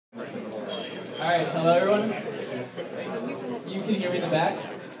Alright, hello everyone. You can hear me in the back?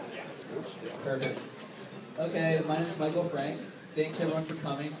 Perfect. Okay, my name is Michael Frank. Thanks everyone for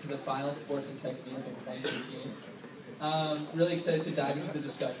coming to the final Sports and Tech Meetup of 2018. Really excited to dive into the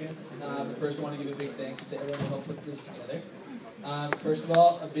discussion. First, I want to give a big thanks to everyone who helped put this together. First of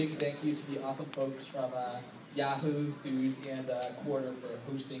all, a big thank you to the awesome folks from Yahoo, Diaz, and Kwarter for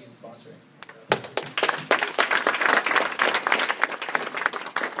hosting and sponsoring.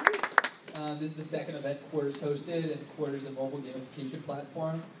 This is the second event Kwarter's hosted, and Kwarter's a mobile gamification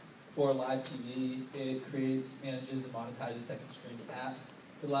platform for live TV. It creates, manages, and monetizes second screen apps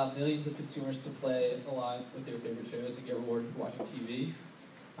that allow millions of consumers to play along with their favorite shows and get rewarded for watching TV.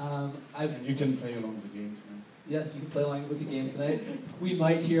 And you can play along with the games, man. Yes, you can play along with the game tonight. We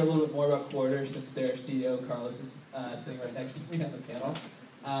might hear a little bit more about Kwarter since their CEO, Carlos, is sitting right next to me on the panel.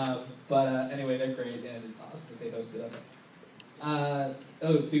 Anyway, they're great, and it's awesome that they hosted us.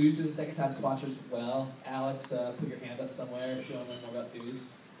 Diaz is the second time sponsor as well. Alex, put your hand up somewhere if you want to learn more about Diaz.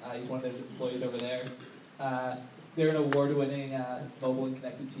 He's one of their employees over there. They're an award-winning mobile and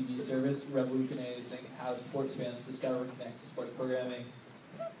connected TV service, revolutionizing how sports fans discover and connect to sports programming.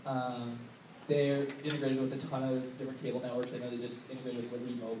 They're integrated with a ton of different cable networks. I know they just integrated with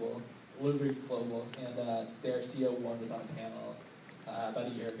Liberty Global, and their CEO Warren was on a panel about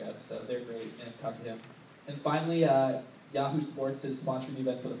a year ago, so they're great, and talk to him. And finally, Yahoo Sports is sponsoring the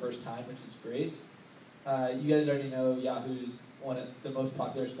event for the first time, which is great. You guys already know Yahoo's one of the most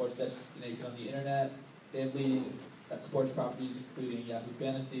popular sports destination on the internet. They have leading sports properties including Yahoo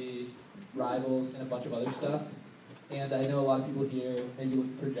Fantasy, Rivals, and a bunch of other stuff. And I know a lot of people here may be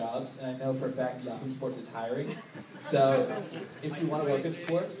looking for jobs, and I know for a fact Yahoo Sports is hiring. So if you want to work in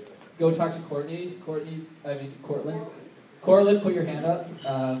sports, go talk to Cortland. Cortland, put your hand up.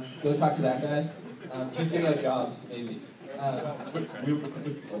 Go talk to that guy. She's giving out jobs, maybe.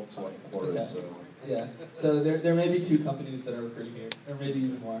 Yeah, so there may be 2 companies that are recruiting here, or maybe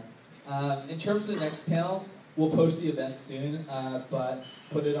even more. In terms of the next panel, we'll post the event soon, but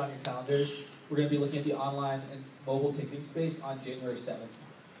put it on your calendars. We're going to be looking at the online and mobile ticketing space on January 7th.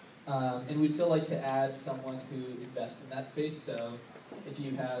 And we'd still like to add someone who invests in that space, so if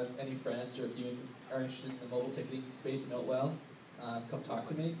you have any friends or if you are interested in the mobile ticketing space and know it well, come talk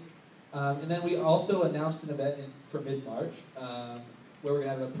to me. And then we also announced an event for mid-March where we're going to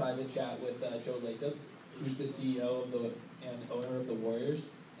have a private chat with Joe Lacob, who's the CEO of and owner of the Warriors,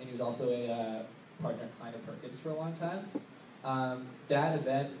 and he was also a partner at Kleiner Perkins for a long time. That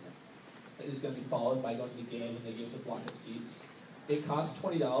event is going to be followed by going to the game, and the game's a block of seats. It costs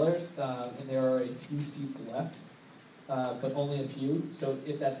 $20, and there are a few seats left, but only a few, so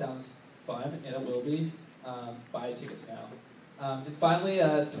if that sounds fun, and it will be, buy tickets now. And finally,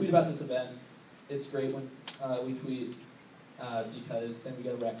 tweet about this event. It's great when we tweet because then we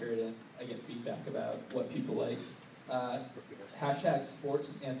get a record and I get feedback about what people like. Hashtag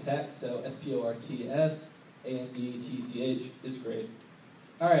Sports and Tech, so SPORTS ANDTCH is great.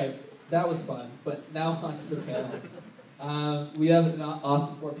 All right, that was fun, but now on to the panel. We have an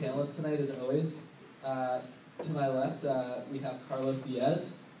awesome 4 panelists tonight, as always. To my left, we have Carlos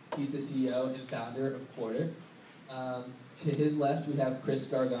Diaz. He's the CEO and founder of Kwarter. To his left, we have Chris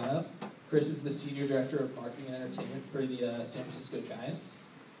Gargano. Chris is the Senior Director of Marketing and Entertainment for the San Francisco Giants,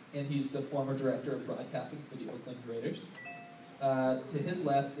 and he's the former Director of Broadcasting for the Oakland Raiders. To his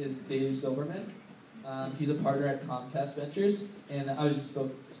left is Dave Zilberman. He's a partner at Comcast Ventures, and I just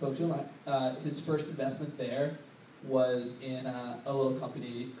spoke to him. His first investment there was in a little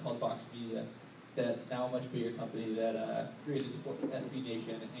company called Vox Media that's now a much bigger company that created SB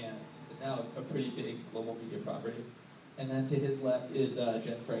Nation and is now a pretty big global media property. And then to his left is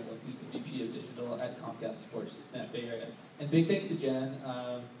Jen Franklin, who's the VP of Digital at Comcast SportsNet Bay Area. And big thanks to Jen.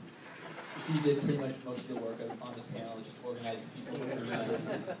 He did pretty much most of the work on this panel, just organizing people.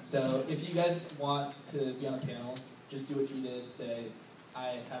 So if you guys want to be on a panel, just do what you did. Say,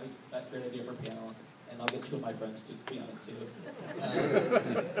 I have a great idea for a panel, and I'll get 2 of my friends to be on it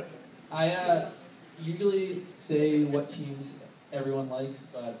too. I usually say what teams everyone likes,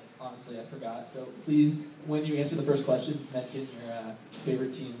 but honestly I forgot. So please, when you answer the first question, mention your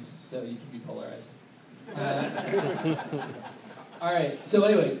favorite teams so you can be polarized. All right, so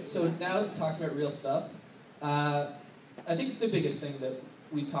anyway, so now talking about real stuff. I think the biggest thing that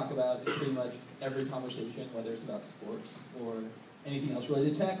we talk about in pretty much every conversation, whether it's about sports or anything else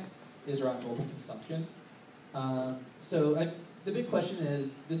related to tech, is around mobile consumption. The big question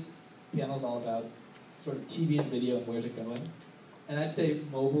is, this panel is all about sort of TV and video and where's it going. And I'd say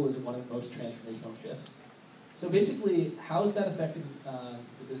mobile is one of the most transformational shifts. So basically, how is that affecting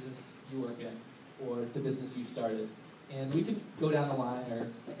the business you work in or the business you started? And we could go down the line, or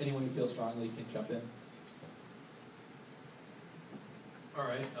anyone who feels strongly can jump in. All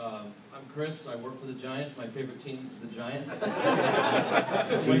right, I'm Chris. I work for the Giants. My favorite team is the Giants. I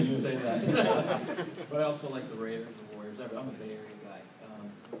wait to say that. But I also like the Raiders, the Warriors. I'm a Bay Area guy.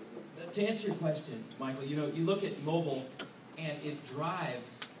 To answer your question, Michael, you look at mobile, and it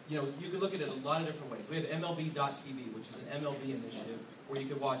drives. You can look at it a lot of different ways. We have MLB.TV, which is an MLB initiative where you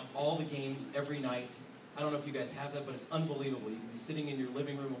can watch all the games every night. I don't know if you guys have that, but it's unbelievable. You can be sitting in your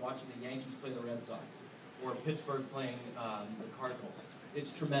living room and watching the Yankees play the Red Sox, or Pittsburgh playing the Cardinals.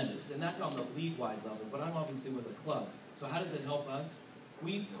 It's tremendous, and that's on the league-wide level, but I'm obviously with a club. So how does it help us?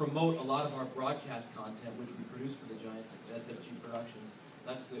 We promote a lot of our broadcast content, which we produce for the Giants, SFG Productions.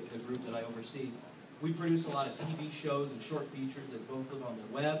 That's the group that I oversee. We produce a lot of TV shows and short features that both live on the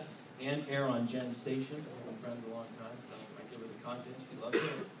web and air on Jen's station. We've been friends a long time, so I give her the content. She loves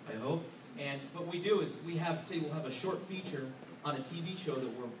it, I hope. And what we do is we'll have a short feature on a TV show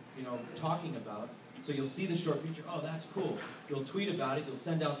that we're talking about. So you'll see the short feature, oh, that's cool. You'll tweet about it, you'll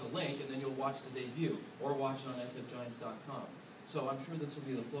send out the link, and then you'll watch the debut, or watch it on sfgiants.com. So I'm sure this will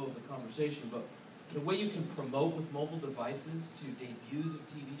be the flow of the conversation, but the way you can promote with mobile devices to debuts of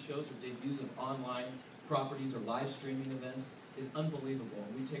TV shows or debuts of online properties or live streaming events is unbelievable.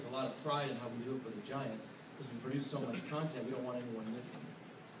 And we take a lot of pride in how we do it for the Giants, because we produce so much content, we don't want anyone missing.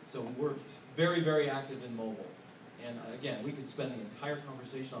 So we're very, very active in mobile. And again, we could spend the entire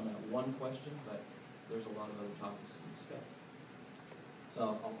conversation on that one question, but there's a lot of other topics to discuss.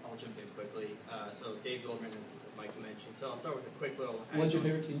 So I'll jump in quickly. So Dave Zilberman, as Mike mentioned. So I'll start with a quick little... What's your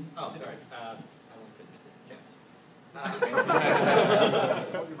favorite team? Oh, sorry. I won't admit this. Jets.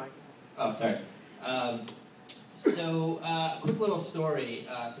 Oh, sorry. A quick little story.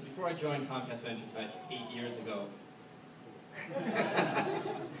 So before I joined Comcast Ventures about 8 years ago... I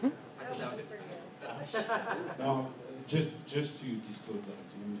thought that was it. Now, just to disclose that,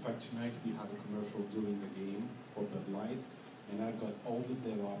 in fact, tonight we have a commercial during the game for Bud Light, and I've got all the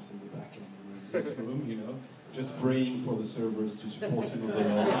DevOps in the back end in this room, just praying for the servers to support him over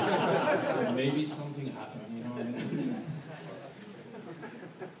there. So maybe something happened,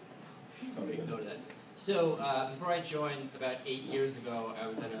 Sorry, ignore that. So before I joined about 8 years ago, I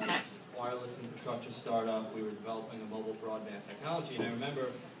was at a wireless infrastructure startup. We were developing a mobile broadband technology, and I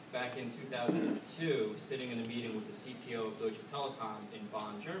remember back in 2002, sitting in a meeting with the CTO of Deutsche Telekom in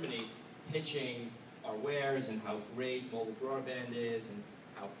Bonn, Germany, pitching our wares and how great mobile broadband is and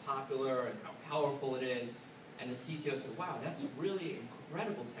how popular and how powerful it is. And the CTO said, wow, that's really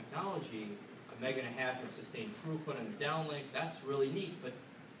incredible technology, 1.5 meg of sustained throughput and a downlink, that's really neat, but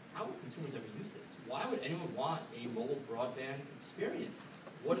how would consumers ever use this? Why would anyone want a mobile broadband experience?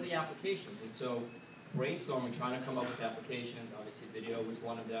 What are the applications? And so brainstorming, trying to come up with applications. Obviously, video was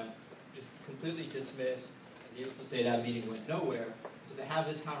one of them. Just completely dismissed. And needless to say, that meeting went nowhere. So to have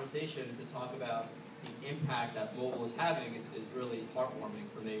this conversation and to talk about the impact that mobile is having is really heartwarming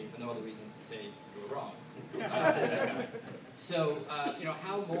for me, for no other reason to say you were wrong. So,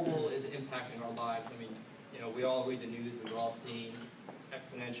 how mobile is impacting our lives. I mean, we all read the news. We've all seen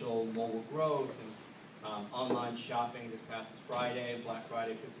exponential mobile growth and online shopping this past Friday, Black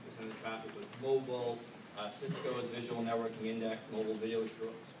Friday, 50% of the traffic was mobile. Cisco's visual networking index, mobile video is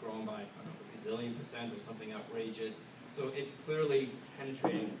growing by, a gazillion percent or something outrageous. So it's clearly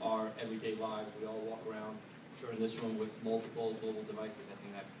penetrating our everyday lives. We all walk around, I'm sure in this room, with multiple mobile devices. I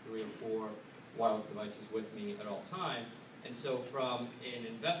think I have 3 or 4 wireless devices with me at all time. And so from an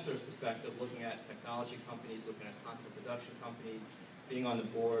investor's perspective, looking at technology companies, looking at content production companies, being on the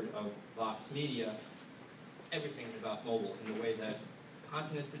board of Vox Media, everything is about mobile in the way that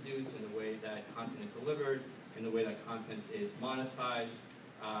content is produced, in the way that content is delivered, in the way that content is monetized.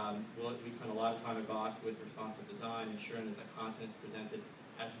 We spend a lot of time at Vox with responsive design, ensuring that the content is presented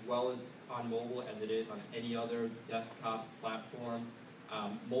as well as on mobile as it is on any other desktop platform.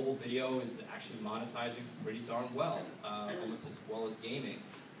 Mobile video is actually monetizing pretty darn well, almost as well as gaming.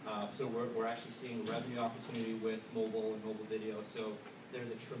 So we're actually seeing revenue opportunity with mobile and mobile video. So there's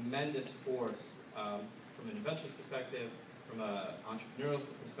a tremendous force from an investor's perspective, from an entrepreneurial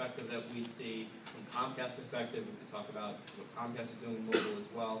perspective that we see, from Comcast perspective, we can talk about what Comcast is doing in mobile as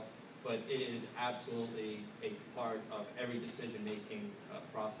well. But it is absolutely a part of every decision-making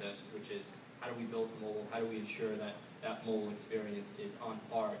process, which is how do we build for mobile? How do we ensure that that mobile experience is on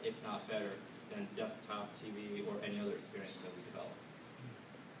par, if not better, than desktop TV or any other experience that we develop?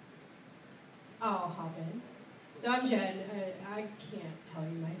 I'll hop in. So I'm Jen. I can't tell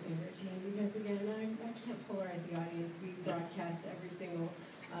you my favorite team because, again, I can't polarize the audience. We broadcast every single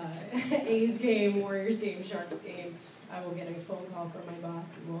A's game, Warriors game, Sharks game. I will get a phone call from my boss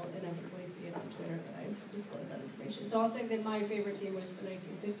who will inevitably see see it on Twitter that I've disclosed that information. So I'll say that my favorite team was the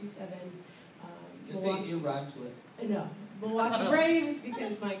 1957. Just say it rhymes with. No, Milwaukee Braves,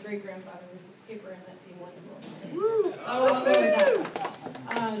 because my great-grandfather was the skipper and that team won the World Series. So I'll go with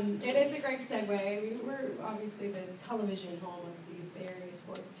that. And it's a great segue. I mean, we're obviously the television home of these Bay Area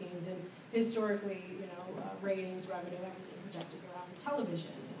sports teams, and historically, ratings, revenue, everything projected around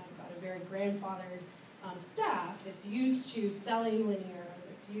television. And I've got a very grandfathered staff that's used to selling linear,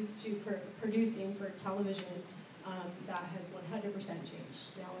 that's used to producing for television. That has 100%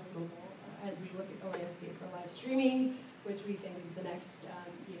 changed now with mobile. As we look at the landscape for live streaming, which we think is the next,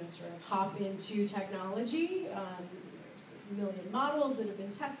 sort of hop into technology. There's a million models that have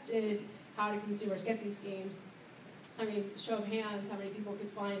been tested. How do consumers get these games? I mean, show of hands, how many people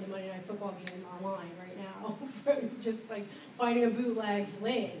could find a Monday Night Football game online right now from just like finding a bootlegged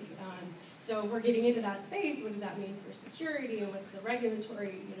link? So if we're getting into that space, what does that mean for security and what's the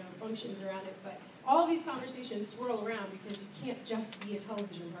regulatory, functions around it? But all these conversations swirl around because you can't just be a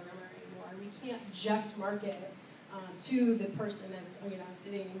television programmer anymore. We can't just market to the person that's,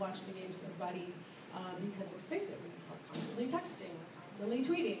 sitting and watching the games with their buddy, because let's face it, we're constantly texting, we're constantly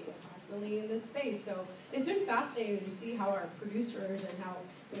tweeting, we're constantly in this space. So it's been fascinating to see how our producers and how,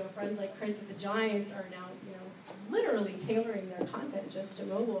 friends like Chris at the Giants are now, literally tailoring their content just to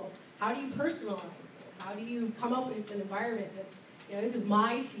mobile. How do you personalize it? How do you come up with an environment that's, this is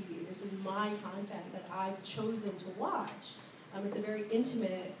my TV, this is my content that I've chosen to watch. It's a very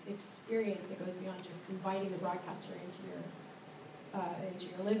intimate experience that goes beyond just inviting the broadcaster into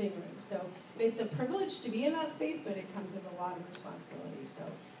your living room. So it's a privilege to be in that space, but it comes with a lot of responsibility. So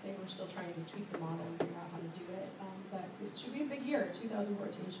I think we're still trying to tweak the model and figure out how to do it. But it should be a big year. 2014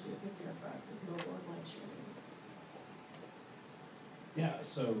 should be a big year for us with mobile and live streaming. Yeah,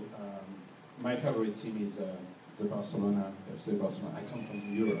 so my favorite team is the Barcelona, FC Barcelona. I come from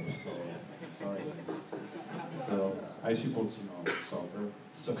Europe, so sorry. So I support,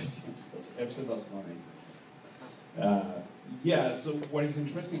 soccer teams, FC Barcelona. Yeah, so what is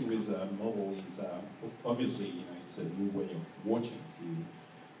interesting with mobile is obviously, it's a new way of watching TV,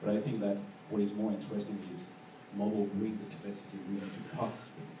 but I think that what is more interesting is mobile brings the capacity really to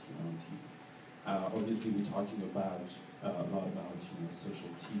participate, on TV. Obviously, we're talking about a lot about social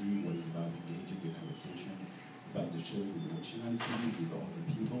TV, what is about engaging the conversation, about the show we're watching on TV with other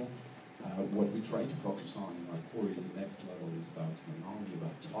people. What we try to focus on in our core is the next level is about not only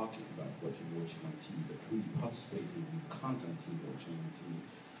about talking about what you're watching on TV, but really participating in the content you're watching on TV,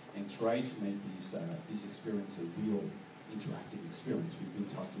 and try to make this experience a real interactive experience. We've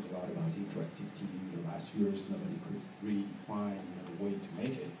been talking a lot about interactive TV in the last years. Nobody could really find a way to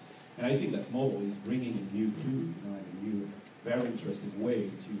make it. And I think that mobile is bringing a new clue, and a new, very interesting way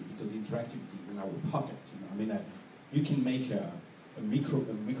to, because interactivity is in our pocket. You can make a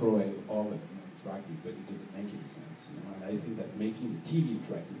microwave oven interactive, but it doesn't make any sense. And I think that making the TV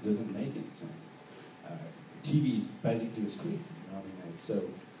interactive doesn't make any sense. TV is basically a screen. So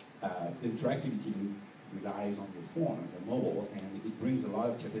the interactivity relies on your phone, on your mobile, and it brings a lot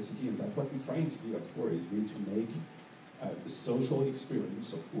of capacity. And that's what we're trying to do at Kwarter, is really to make a social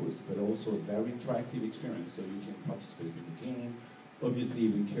experience, of course, but also a very interactive experience, so you can participate in the game. Obviously,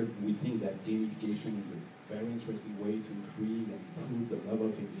 we think that gamification is a very interesting way to increase and improve the level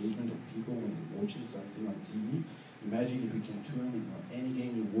of engagement of people when they're watching something on TV. Imagine if we can turn any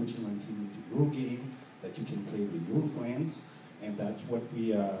game you're watching on TV into your game that you can play with your friends, and that's what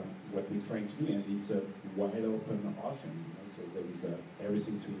we're trying to do. And it's a wide open option, so there is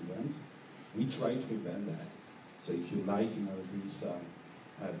everything to invent. We try to invent that. So if you like,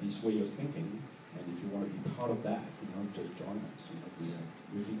 this way of thinking, and if you want to be part of that, just join us. We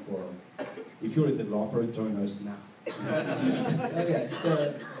are looking for. If you're a developer, join us now. Okay,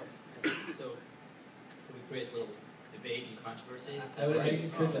 so can we create a little debate and controversy? I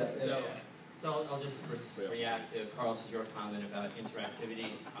would could that. So I'll just react to Carl's your comment about interactivity.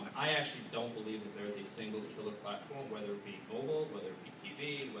 I actually don't believe that there is a single killer platform, whether it be mobile, whether it be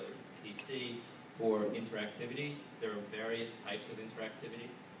TV, whether it be PC. For interactivity, there are various types of interactivity.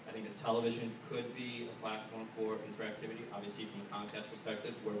 I think the television could be a platform for interactivity. Obviously, from a Comcast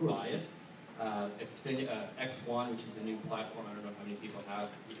perspective, we're biased. X1, which is the new platform, I don't know how many people have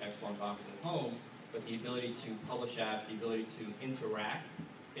the X1 box at home, but the ability to publish apps, the ability to interact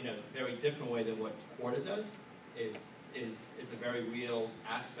in a very different way than what Kwarter does is a very real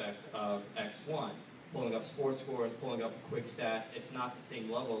aspect of X1. Pulling up sports scores, pulling up quick stats, it's not the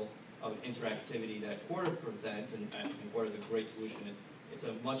same level of interactivity that Kwarter presents, and I think Kwarter is a great solution. It's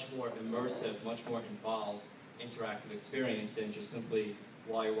a much more immersive, much more involved interactive experience than just simply,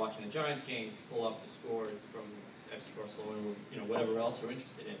 while you're watching the Giants game, pull up the scores from FC Barcelona or whatever else you're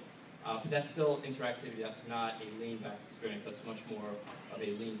interested in. But that's still interactivity. That's not a lean back experience. That's much more of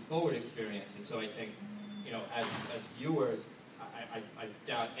a lean forward experience. And so I think, as viewers, I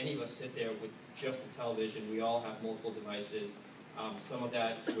doubt any of us sit there with just a television. We all have multiple devices. Some of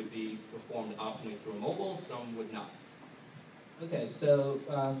that would be performed optimally through a mobile, some would not. Okay, so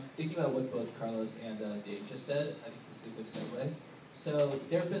thinking about what both Carlos and Dave just said, I think this is a good segue. So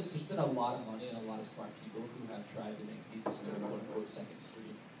there's been a lot of money and a lot of smart people who have tried to make these sort of quote-unquote second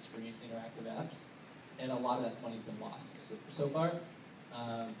screen interactive apps, and a lot of that money's been lost so far.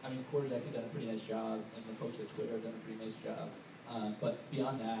 Kwarter has done a pretty nice job, and the folks at Twitter have done a pretty nice job. But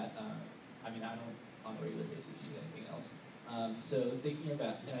beyond that, I don't on a regular basis use anything else. So thinking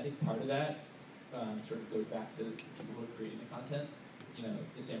about, and I think part of that sort of goes back to the people who are creating the content.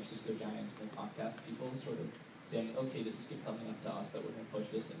 The San Francisco Giants and the Comcast people sort of saying, okay, this is compelling enough to us that we're going to push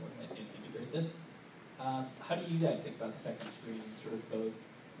this and we're going to integrate this. How do you guys think about the second screen, sort of both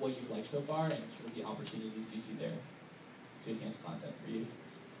what you've liked so far and sort of the opportunities you see there to enhance content for you?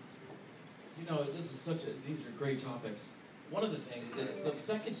 These are great topics. One of the things, the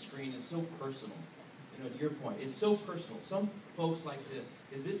second screen is so personal. To your point, it's so personal. Some folks like to,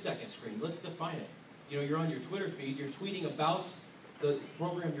 is this second screen? Let's define it. You're on your Twitter feed, you're tweeting about the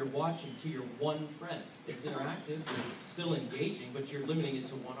program you're watching to your one friend. It's interactive, you're still engaging, but you're limiting it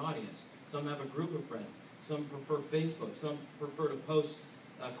to one audience. Some have a group of friends. Some prefer Facebook. Some prefer to post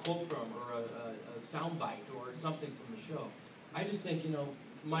a quote from or a soundbite or something from the show. I just think,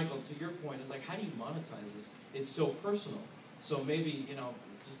 Michael, to your point, it's like, how do you monetize this? It's so personal. So maybe,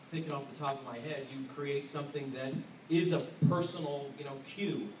 just thinking off the top of my head, you create something that is a personal,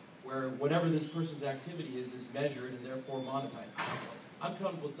 cue, where whatever this person's activity is measured and therefore monetized. I'm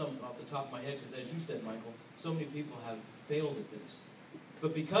coming with something off the top of my head because, as you said, Michael, so many people have failed at this.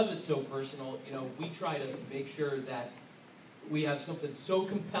 But because it's so personal, we try to make sure that we have something so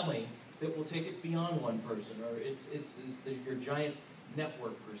compelling that we'll take it beyond one person, or it's your Giants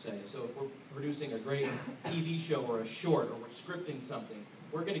network per se. So if we're producing a great TV show or a short, or we're scripting something,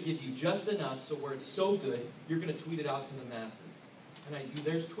 we're going to give you just enough so where it's so good, you're going to tweet it out to the masses. And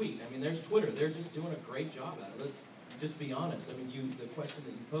there's there's Twitter. They're just doing a great job at it. Let's just be honest. The question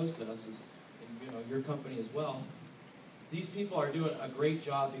that you posed to us is, and, your company as well. These people are doing a great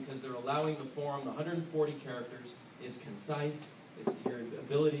job because they're allowing the forum. The 140 characters is concise. It's your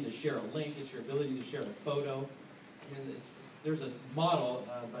ability to share a link. It's your ability to share a photo. There's a model,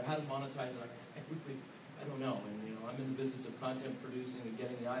 but how to monetize it, I don't know. And I'm in the business of content producing and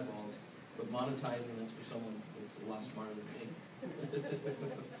getting the eyeballs, but monetizing, that's for someone that's a lot smarter than me.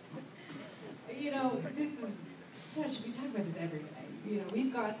 This is we talk about this every day.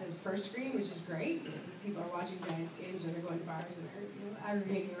 We've got the first screen, which is great. People are watching Giants games, or they're going to bars, and they're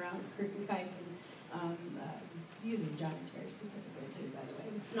aggregating around Kirk and Kite, and using Giants very specifically too, by the way.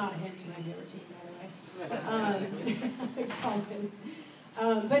 It's not a hint to my favorite team, by the way. I promise.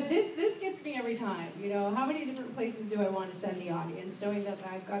 But this gets me every time. How many different places do I want to send the audience, knowing that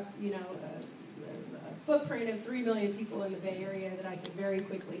I've got a footprint of 3 million people in the Bay Area that I can very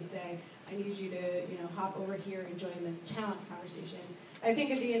quickly say, I need you to hop over here and join this talent conversation. I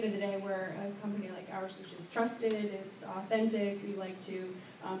think at the end of the day, we're a company like ours, which is trusted, it's authentic. We like to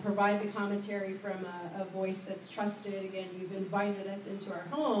provide the commentary from a voice that's trusted. Again, you've invited us into our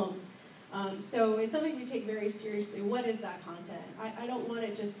homes. So it's something we take very seriously. What is that content? I don't want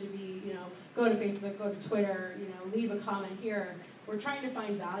it just to be, go to Facebook, go to Twitter, leave a comment here. We're trying to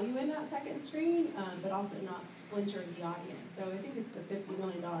find value in that second screen, but also not splinter the audience. So I think it's the $50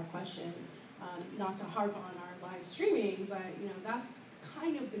 million question, not to harp on our live streaming, but that's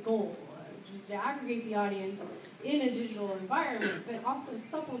kind of the goal, just to aggregate the audience in a digital environment, but also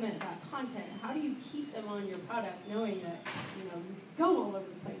supplement that content. How do you keep them on your product, knowing that you could go all over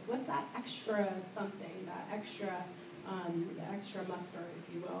the place? What's that extra something, that extra mustard,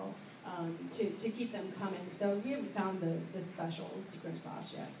 if you will, to keep them coming? So we haven't found the special secret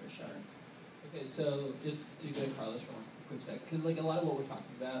sauce yet, for sure. Okay, so just to go to Carlos for a quick sec, because a lot of what we're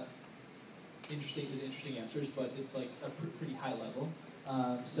talking about, interesting answers, but it's a pretty high level.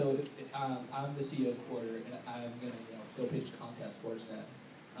 I'm the CEO of Kwarter, and I'm going to go pitch Comcast SportsNet.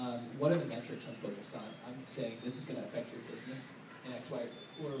 What are the metrics I'm focused on? I'm saying this is going to affect your business in X, Y,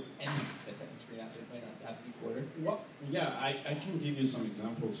 or any second screen app. It might not have to be Kwarter. Well, yeah, I can give you some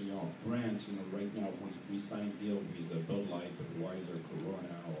examples, of brands. Right now we sign deal with Bud Light, Budweiser,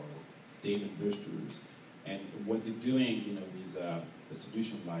 Corona, or Dave & Buster's, and what they're doing, is a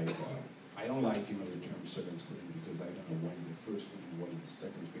solution like. I don't like, the term second screen because I don't know when the first screen and when the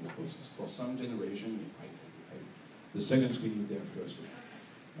second screen is. For some generation, the second screen is their first screen.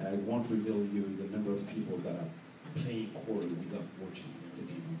 And I won't reveal you the number of people that playing Kwarter without watching the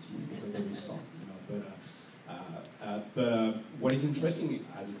game on TV because there is some, but what is interesting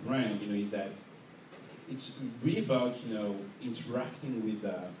as a brand, is that it's really about, interacting with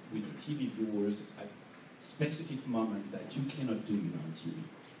the TV viewers at specific moment that you cannot do, on TV.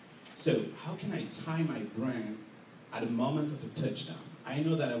 So how can I tie my brand at a moment of a touchdown? I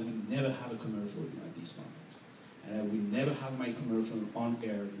know that I will never have a commercial, at this moment, and I will never have my commercial on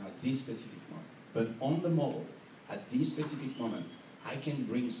air, at this specific moment. But on the mobile, at this specific moment, I can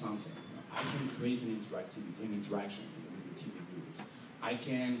bring something. I can create an interactivity, an interaction with the TV viewers. I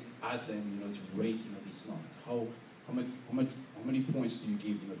can add them, to rate, this moment. How many points do you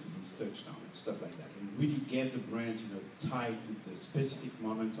give, to this touchdown, stuff like that, and really get the brand, tied to the specific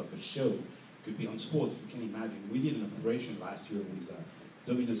moment of a show. Could be on sports. You can imagine. We did an operation last year with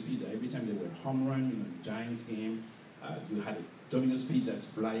Domino's Pizza. Every time there were a home run, Giants game, you had a Domino's Pizza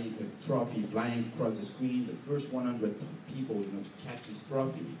flying, a trophy flying across the screen. The first 100 people, to catch this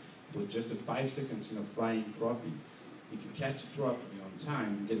trophy was just a 5 seconds, flying trophy. If you catch a trophy on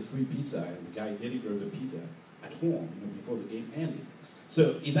time, you get a free pizza, and the guy delivered the pizza at home, before the game ended.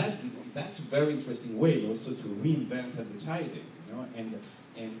 So that's a very interesting way also to reinvent advertising,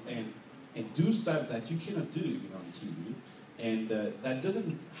 and do stuff that you cannot do, on TV. And that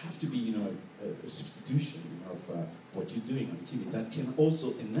doesn't have to be, a substitution of what you're doing on TV. That can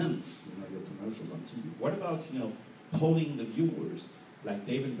also enhance, your commercials on TV. What about, polling the viewers, like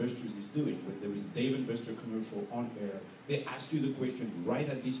Dave & Buster's is doing, when there is Dave & Buster commercial on air? They ask you the question right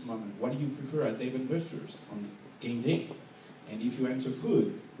at this moment, what do you prefer at Dave & Buster's on game day? And if you answer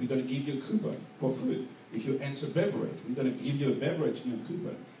food, we're going to give you a coupon for food. If you answer beverage, we're going to give you a beverage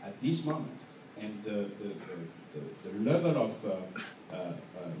coupon at this moment. And the level of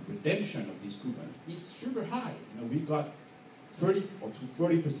redemption of this coupon is super high. We got 30 or to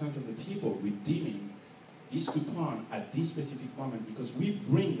 40% of the people redeeming this coupon at this specific moment because we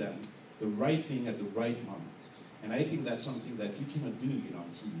bring them the right thing at the right moment. And I think that's something that you cannot do, on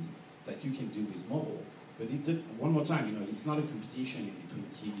TV, that you can do with mobile. But one more time, it's not a competition in between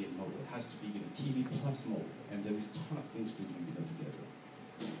TV and mobile. It has to be TV plus mobile, and there is a ton of things to do, together.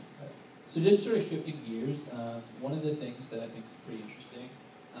 So just sort of shifting gears, one of the things that I think is pretty interesting,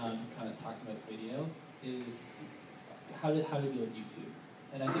 kind of talking about video, is how to deal with YouTube.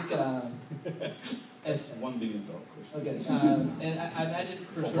 And I think that's $1 billion question. Okay, and I imagine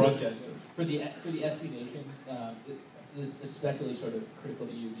for broadcasters, for the SB Nation, this is especially sort of critical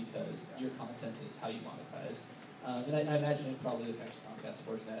to you because your content is how you monetize. And I imagine it probably affects Comcast,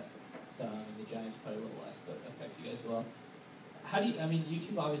 SportsNet, some, and the Giants probably a little less, but affects you guys as well. How do you,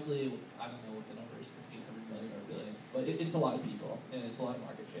 YouTube obviously, I don't know what the number is, 1,500 million or a billion, but it's a lot of people, and it's a lot of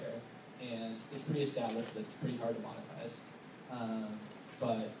market share, and it's pretty established, but it's pretty hard to monetize.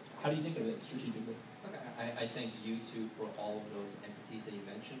 But how do you think of it strategically? Okay, I think YouTube, for all of those entities that you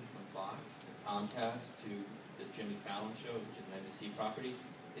mentioned, from Fox to Comcast to the Jimmy Fallon Show, which is an NBC property,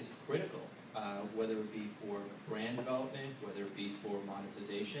 is critical, whether it be for brand development, whether it be for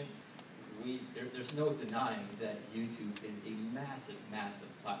monetization. There's no denying that YouTube is a massive, massive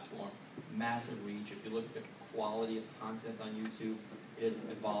platform, massive reach. If you look at the quality of content on YouTube, it is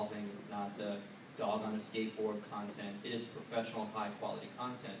evolving. It's not the dog on a skateboard content. It is professional, high-quality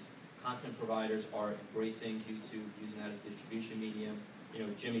content. Content providers are embracing YouTube, using that as a distribution medium.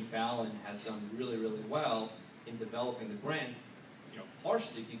 Jimmy Fallon has done really, really well in developing the brand,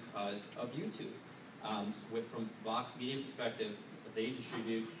 partially because of YouTube. From Vox Media perspective, they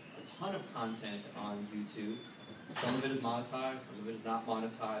distribute a ton of content on YouTube. Some of it is monetized, some of it is not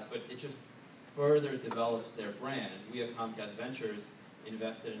monetized, but it just further develops their brand. We at Comcast Ventures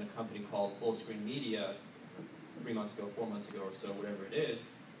invested in a company called Full Screen Media 3 months ago, 4 months ago or so, whatever it is,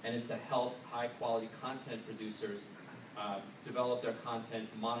 and it's to help high-quality content producers develop their content,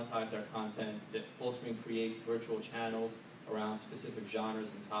 monetize their content. That Full Screen creates virtual channels around specific genres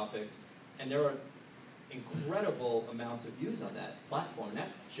and topics, and there are incredible amounts of views on that platform, and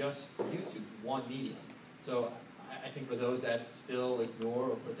that's just YouTube, one medium. So I think for those that still ignore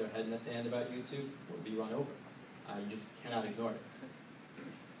or put their head in the sand about YouTube, will be run over. You just cannot ignore it.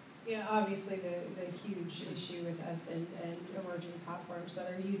 Yeah, obviously the huge issue with us and emerging platforms,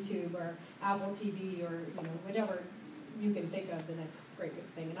 whether YouTube or Apple TV or whatever you can think of, the next great big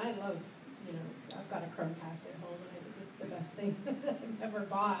thing. And I love, I've got a Chromecast at home, and I think it's the best thing that I've ever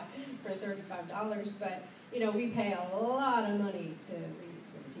bought for $35. But we pay a lot of money to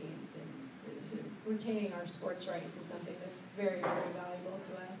leagues and teams, and retaining our sports rights is something that's very, very valuable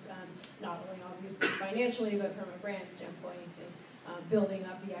to us. Not only obviously financially, but from a brand standpoint. And building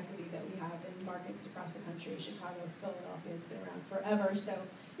up the equity that we have in markets across the country. Chicago, Philadelphia has been around forever. So,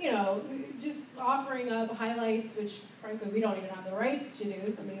 just offering up highlights, which frankly we don't even have the rights to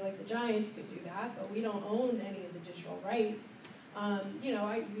do. Somebody like the Giants could do that, but we don't own any of the digital rights.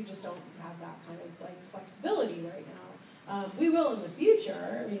 We just don't have that kind of flexibility right now. We will in the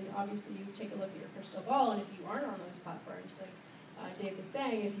future. I mean, obviously you take a look at your crystal ball, and if you aren't on those platforms, like Dave was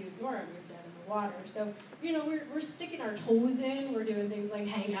saying, if you ignore them, you're dead in the water. So, we're sticking our toes in. We're doing things like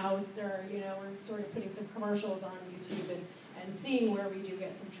Hangouts, or, we're sort of putting some commercials on YouTube and seeing where we do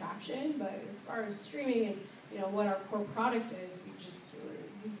get some traction. But as far as streaming and, what our core product is,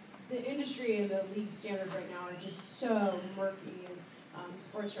 the industry and the league standards right now are just so murky. And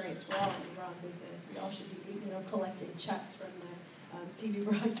sports rights, we're all in the wrong business. We all should be, collecting checks from the TV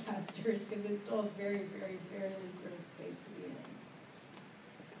broadcasters, because it's still a very, very, very lucrative space to be in.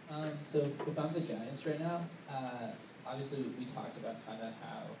 So if I'm the Giants right now, obviously we talked about kind of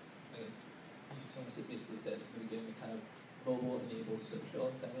how, I guess, someone basically said at the beginning, the kind of mobile-enabled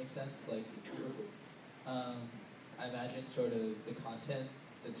social, if that makes sense. I imagine sort of the content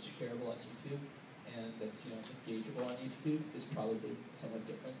that's shareable on YouTube and that's engageable on YouTube is probably somewhat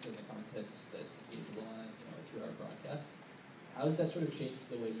different than the content that's engageable on a 2-hour broadcast. How has that sort of changed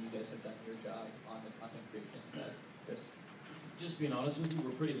the way you guys have done your job on the content creation side, Chris? Just being honest with you,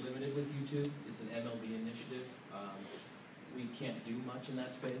 we're pretty limited with YouTube. It's an MLB initiative. We can't do much in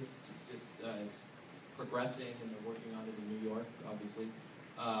that space. It's progressing, and they're working on it in New York, obviously.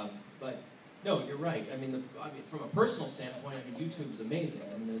 But no, you're right. I mean, from a personal standpoint, YouTube is amazing.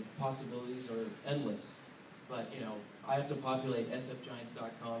 The possibilities are endless. But I have to populate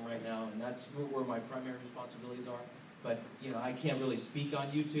sfgiants.com right now, and that's where my primary responsibilities are. But I can't really speak on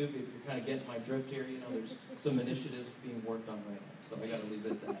YouTube. If you're kind of getting my drift here, there's some initiatives being worked on right now. So I got to leave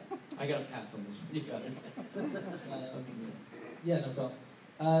it at that. I got to pass on this one. You got it. Yeah, no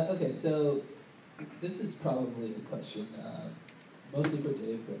problem. Okay, so this is probably a question mostly for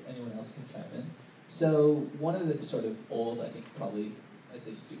Dave, but anyone else can chime in. So one of the sort of old, I think probably, I'd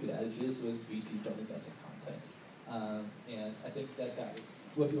say stupid adages was VCs don't invest in content. And I think that was,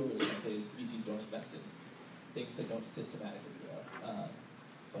 what people were really trying to say is VCs don't invest in things that don't systematically grow.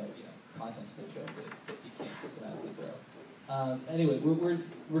 But content still shows that you can't systematically grow. Anyway, we're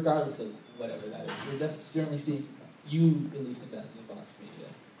regardless of whatever that is, we're certainly seeing you at least investing in Vox Media,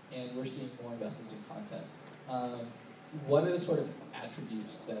 and we're seeing more investments in content. What are the sort of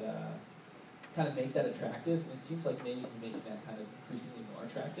attributes that kind of make that attractive? And it seems like maybe you're making that kind of increasingly more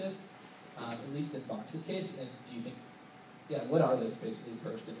attractive, at least in Vox's case. And do you think, what are those basically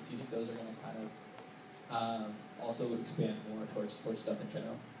first? And do you think those are going to kind of also expand more towards sports stuff in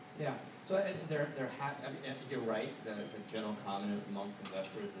general? Yeah. So you're right. The general comment among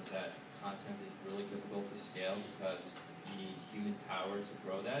investors is that content is really difficult to scale because you need human power to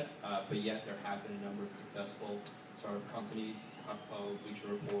grow that. But yet there have been a number of successful startup companies, HuffPo, Bleacher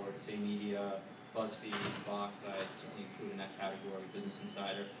Report, Say Media, BuzzFeed, Vox, I certainly include in that category, Business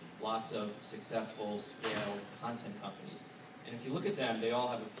Insider, lots of successful scaled content companies. And if you look at them, they all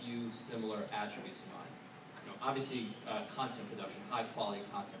have a few similar attributes in mind. Obviously, content production, high quality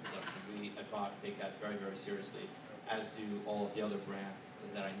content production, we at Vox take that very, very seriously, as do all of the other brands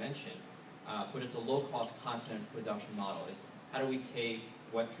that I mentioned. But it's a low-cost content production model. It's how do we take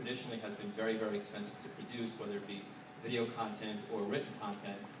what traditionally has been very, very expensive to produce, whether it be video content or written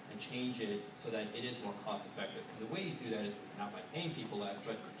content, and change it so that it is more cost-effective. And the way you do that is not by paying people less,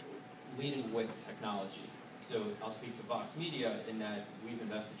 but leading with technology. So I'll speak to Vox Media in that we've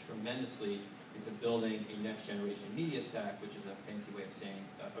invested tremendously into building a next-generation media stack, which is a fancy way of saying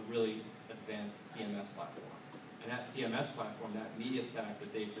a really advanced CMS platform. And that CMS platform, that media stack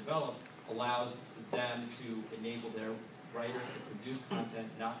that they've developed, allows them to enable their writers to produce content,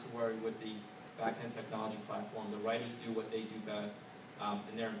 not to worry with the back-end technology platform. The writers do what they do best,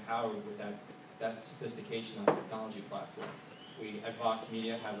 and they're empowered with that sophistication on the technology platform. We at Vox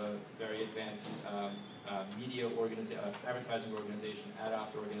Media have a very advanced advertising organization, ad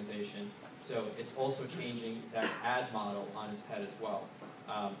ops organization. So it's also changing that ad model on its head as well.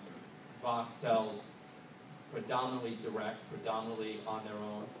 Vox sells predominantly direct, predominantly on their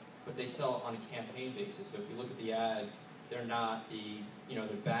own, but they sell on a campaign basis. So if you look at the ads, they're not they're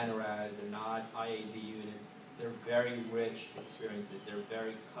banner ads, they're not IAB units, they're very rich experiences. They're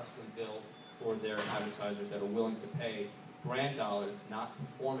very custom built for their advertisers that are willing to pay brand dollars, not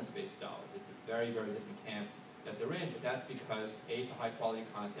performance-based dollars. It's a very, very different camp that they're in, but that's because A, it's a high-quality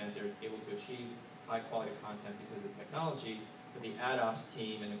content. They're able to achieve high-quality content because of technology, but the ad ops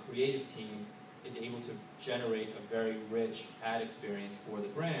team and the creative team is able to generate a very rich ad experience for the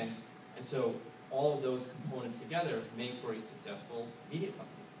brands. And so all of those components together make for a successful media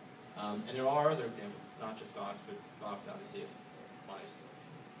company. And there are other examples. It's not just Fox, but Fox obviously applies to it.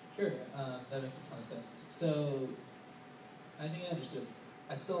 Sure, that makes a ton of sense. So, I think I understood.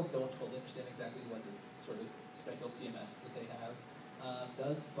 I still don't totally understand exactly what this sort of special CMS that they have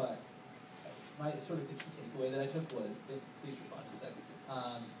does, but my sort of the key takeaway that I took was, please respond in a second,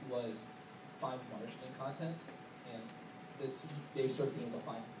 was find margin in content, and they've sort of been able to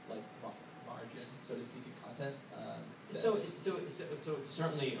find like margin, so to speak, in content. So it's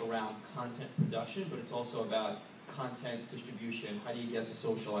certainly around content production, but it's also about content distribution. How do you get the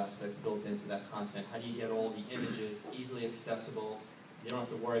social aspects built into that content? How do you get all the images easily accessible? You don't have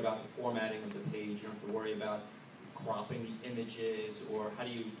to worry about the formatting of the page. You don't have to worry about cropping the images, or how do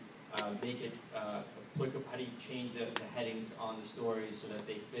you make it applicable? How do you change the headings on the stories so that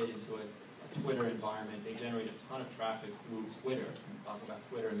they fit into a Twitter environment? They generate a ton of traffic through Twitter. Talk about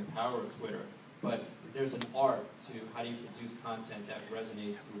Twitter and the power of Twitter. But there's an art to how do you produce content that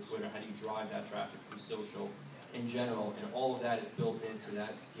resonates through Twitter? How do you drive that traffic through social in general? And all of that is built into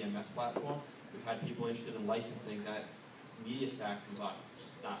that CMS platform. We've had people interested in licensing that media stack from Fox. It's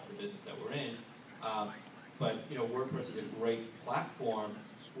just not the business that we're in. But you know, WordPress is a great platform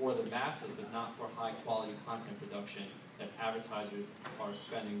for the masses, but not for high quality content production that advertisers are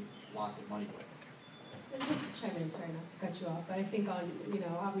spending lots of money with. And just to chime in, sorry not to cut you off, but I think on, you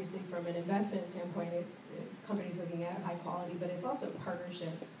know, obviously from an investment standpoint, it's companies looking at high quality, but it's also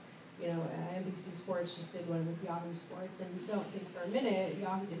partnerships. You know, NBC Sports just did one with Yahoo Sports, and don't think for a minute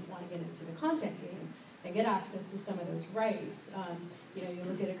Yahoo didn't want to get into the content game and get access to some of those rights. You know, you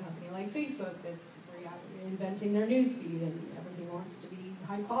look at a company like Facebook that's reinventing their news feed, and everything wants to be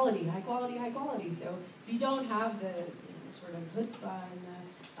high quality, high quality, high quality. So if you don't have the sort of chutzpah and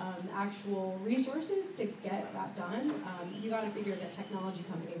the actual resources to get that done, you got to figure that technology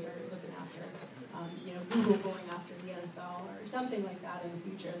companies are looking after, you know, Google going after the NFL or something like that in the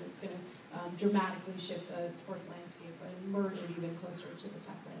future that's going to dramatically shift the sports landscape and merge it even closer to the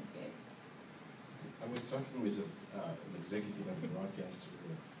tech landscape. I was talking with an executive at the broadcaster,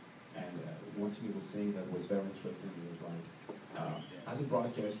 and one thing he was saying that was very interesting was like, as a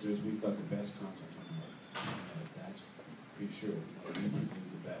broadcasters, we've got the best content on the market. That's pretty sure. We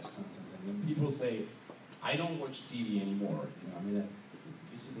produce the best content. And when people say, I don't watch TV anymore, you know, I mean,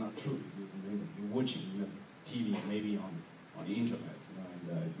 this is not true. You're watching, you know, TV maybe on the internet,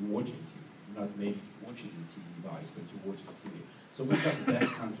 you know, and you're watching TV. You're not maybe watching the TV device, but you're watching TV. So we've got the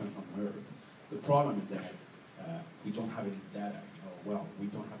best content on earth. The problem is that we don't have any data. Well, we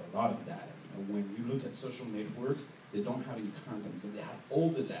don't have a lot of data. You know, when you look at social networks, they don't have any content, but they have all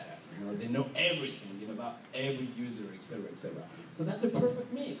the data. You know, they know everything, you know, about every user, etc., etc. So that's the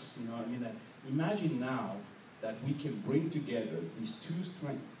perfect mix. You know, I mean, that imagine now that we can bring together these two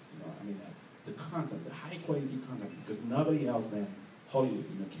strengths. You know, I mean, the content, the high quality content, because nobody else than Hollywood,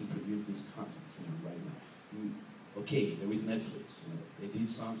 you know, can produce this content. You know, right now. Okay, there is Netflix, you know, they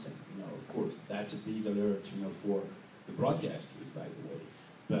did something, you know, of course, that's a big alert, you know, for the broadcasters, by the way,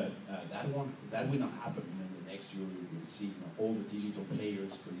 but that will not happen in the next year. You will see, you know, all the digital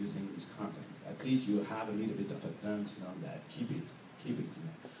players producing these content. At least you have a little bit of a dent, you know, that keep it, you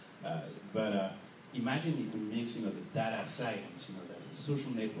know. But imagine if we mix, you know, the data science, you know, that the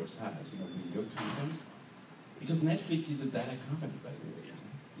social networks has, you know, with your content, because Netflix is a data company, by the way.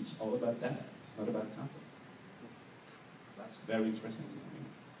 It's all about data, it's not about content. That's very interesting. I mean,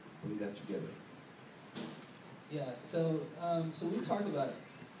 putting that together. Yeah. So so we've talked about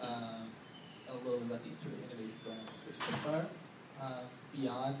a little about the sort of innovation going on in the space so far.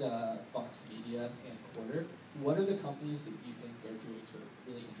 Beyond Fox Media and Kwarter, what are the companies that you think are doing sort of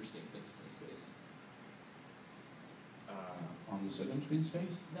really interesting things in this space? On the second screen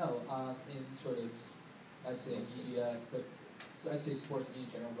space? No, in sort of, I'd say media, but so I'd say sports media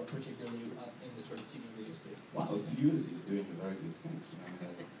in general, but particularly in the sort of TV and video space. Well, Fuse is doing a very good thing. You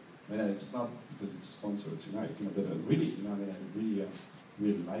know, I mean, it's not because it's sponsored tonight, you know, but really, you know, I mean, I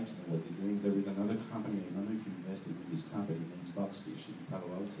really like, you know, what they're doing. There is another company, I don't know if you invested in this company named Boxfish in Palo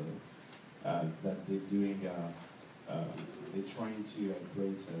Alto, that they're doing, they're trying to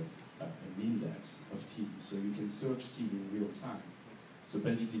create an index of TV, so you can search TV in real time. So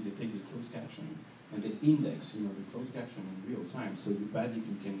basically, they take the closed caption and they index, you know, the closed caption in real time, so you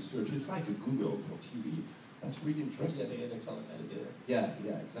basically can search. It's like a Google for TV. That's really interesting. Yeah, they index all the metadata. Yeah,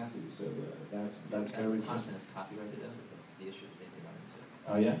 exactly. So that's very interesting. Content is copyrighted, that's the issue that they run into.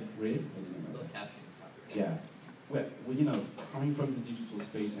 Oh yeah, really? Those captions is copyrighted. Yeah. Well, you know, coming from the digital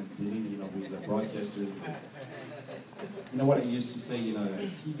space and dealing, you know, with broadcasters, you know what I used to say, you know,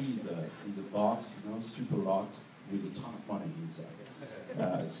 TV is a box, you know, super locked, with a ton of money inside.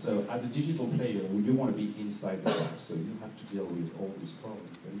 So as a digital player, you want to be inside the box, so you have to deal with all these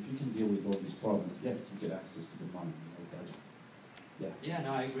problems. But if you can deal with all these problems, yes, you get access to the money. Yeah,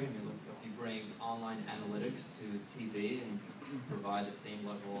 no, I agree. I mean, look, if you bring online analytics to TV and provide the same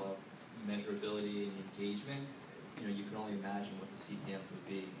level of measurability and engagement, you can only imagine what the CPM would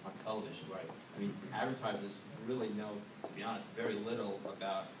be on television. Right. I mean, advertisers really know, to be honest, very little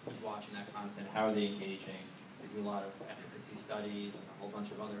about who's watching that content, how are they engaging. They do a lot of efficacy studies and a whole bunch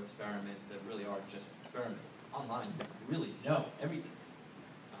of other experiments that really are just experiments. Online, you really know everything.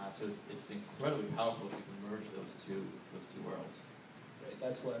 So it's incredibly powerful if you can merge those two worlds. Right,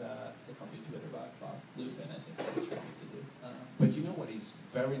 that's what the company Twitter bought Bluefin, I think, was trying to do. But you know what is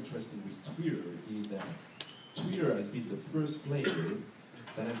very interesting with Twitter is that Twitter has been the first player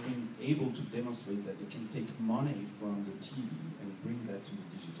that has been able to demonstrate that they can take money from the TV and bring that to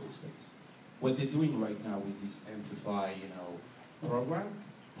the digital space. What they're doing right now with this Amplify, program,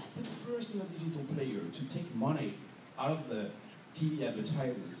 they're the first digital player to take money out of the TV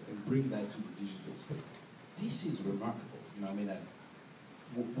advertisers and bring that to the digital space. This is remarkable.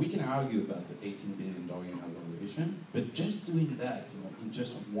 We can argue about the $18 billion valuation, but just doing that, in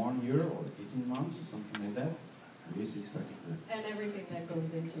just 1 year or 18 months or something like that, this is pretty good. And everything that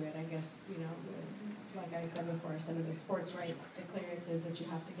goes into it, I guess, like I said before, some of the sports rights, the clearances that you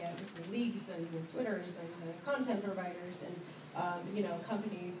have to get with the leagues and the Twitters and the content providers and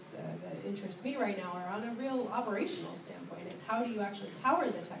companies that interest me right now are on a real operational standpoint. It's how do you actually power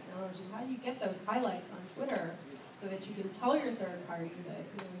the technology? How do you get those highlights on Twitter so that you can tell your third party that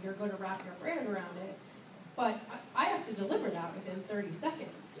you're going to wrap your brand around it? But I have to deliver that within 30 seconds.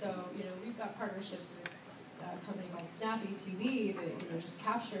 So we've got partnerships with a company called Snappy TV that just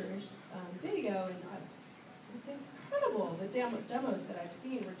captures video, and it's incredible the demos that I've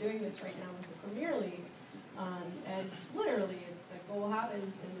seen. We're doing this right now with the Premier League, and literally it's a goal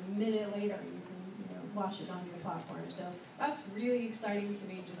happens, and a minute later you can watch it on your platform. So that's really exciting to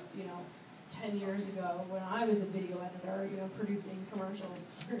me. Just 10 years ago when I was a video editor, producing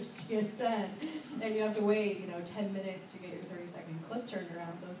commercials for CSN, and you have to wait, 10 minutes to get your 30-second clip turned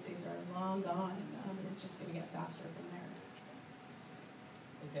around. Those days are long gone, and it's just going to get faster from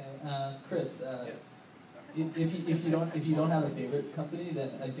there. Okay, Chris. Yes. If you don't have a favorite company,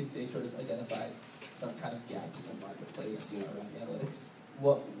 then I think they sort of identify some kind of gaps in the marketplace, around analytics.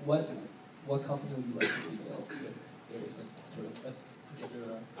 What company would you like to see built? There is sort of a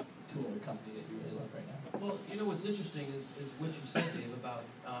particular tool or company that you really love right now? Well, what's interesting is what you said, Dave, about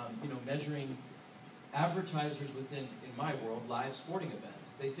measuring advertisers within, in my world, live sporting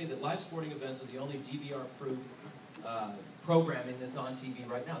events. They say that live sporting events are the only DVR-proof programming that's on TV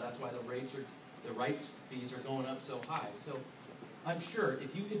right now. That's why the rights fees are going up so high. So I'm sure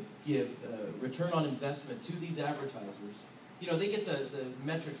if you could give return on investment to these advertisers, they get the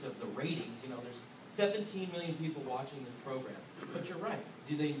metrics of the ratings. There's 17 million people watching this program. But you're right.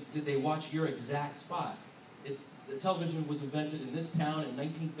 Did they watch your exact spot? The television was invented in this town in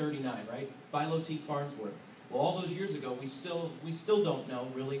 1939, right? Philo T. Farnsworth. Well, all those years ago, we still don't know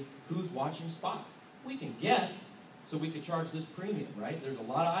really who's watching spots. We can guess, so we could charge this premium, right? There's a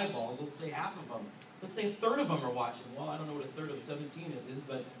lot of eyeballs. Let's say half of them. Let's say a third of them are watching. Well, I don't know what a third of 17 is,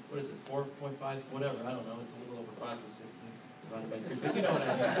 but what is it? 4.5, whatever. I don't know. It's a little over 5 plus 15. By 2, but you know what I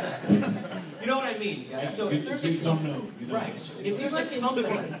mean. You know what I mean, guys. So if there's a company, right? If there's a company,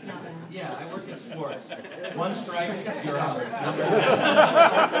 yeah, I work in sports. One strike, you're out.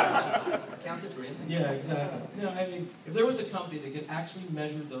 Counts as green. Yeah, exactly. I mean, if there was a company that could actually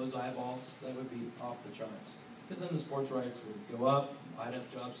measure those eyeballs, that would be off the charts. Because then the sports rights would go up, I'd have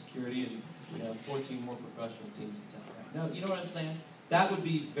job security, and we'd have 14 more professional teams in town. Now, you know what I'm saying? That would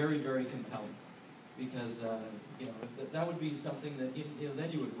be very, very compelling. Because that would be something that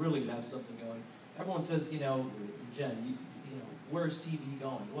then you would really have something going. Everyone says, Jen, where's TV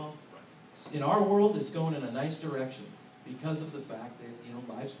going? Well, in our world, it's going in a nice direction because of the fact that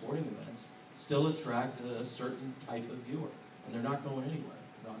live sporting events still attract a certain type of viewer, and they're not going anywhere.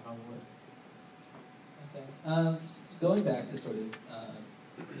 Knock on wood. Okay. Going back to sort of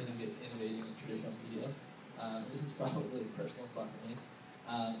innovating in traditional media, this is probably a personal stuff for me.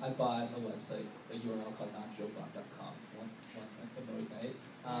 I bought a website, a URL called notjoebot.com one annoyed night.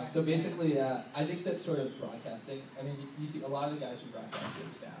 So basically, I think that sort of broadcasting, I mean, you see a lot of the guys who broadcast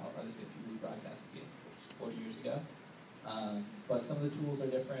games now are the same people who broadcast games 40 years ago. But some of the tools are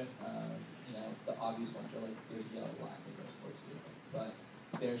different. The obvious ones are like, there's yellow, black, and no sports doing. But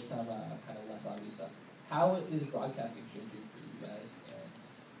there's some kind of less obvious stuff. How is broadcasting changing for you guys, and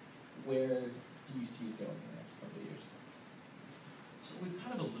where do you see it going in the next couple of years? So So we've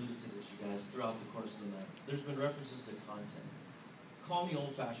kind of alluded to this, you guys, throughout the course of the night. There's been references to content. Call me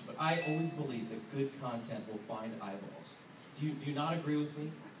old-fashioned, but I always believe that good content will find eyeballs. Do you not agree with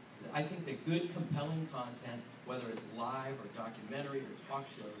me? I think that good, compelling content, whether it's live or documentary or talk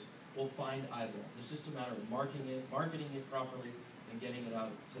shows, will find eyeballs. It's just a matter of marketing it properly, and getting it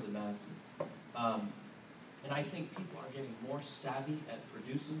out to the masses. And I think people are getting more savvy at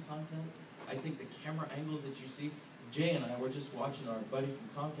producing content. I think the camera angles that you see, Jay and I were just watching, our buddy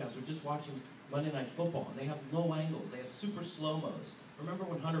from Comcast, we're just watching Monday Night Football, and they have low angles, they have super slow-mos. Remember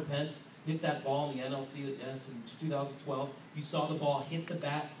when Hunter Pence hit that ball in the NLCS in 2012? You saw the ball hit the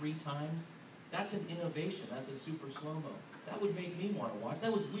bat 3 times? That's an innovation, that's a super slow-mo. That would make me want to watch.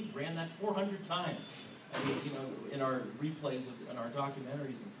 We ran that 400 times. I mean, you know, in our replays, in our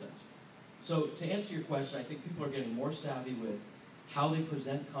documentaries and such. So to answer your question, I think people are getting more savvy with how they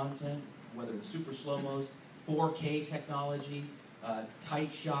present content, whether it's super slow-mos, 4K technology,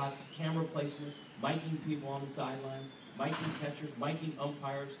 tight shots, camera placements, miking people on the sidelines, miking catchers, miking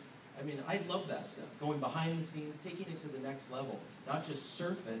umpires. I mean, I love that stuff. Going behind the scenes, taking it to the next level. Not just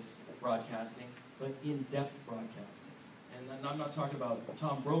surface broadcasting, but in-depth broadcasting. And I'm not talking about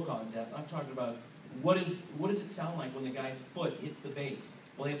Tom Brokaw in depth. I'm talking about what does it sound like when the guy's foot hits the base?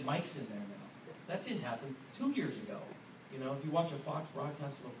 Well, they have mics in there now. That didn't happen 2 years ago. You know, if you watch a Fox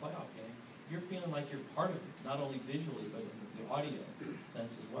broadcast of a playoff game, you're feeling like you're part of it, not only visually, but in the audio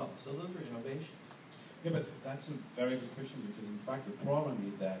sense as well. So those are innovations. Yeah, but that's a very good question, because in fact the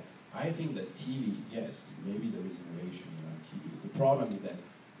problem is that I think that TV, yes, maybe there is innovation on TV. The problem is that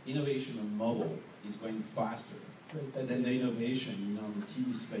innovation on mobile is going faster than the innovation, you know, in the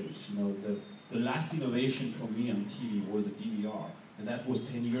TV space. You know, the last innovation for me on TV was a DVR, and that was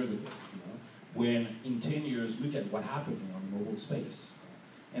 10 years ago. You know, when in 10 years, look at what happened on the mobile space.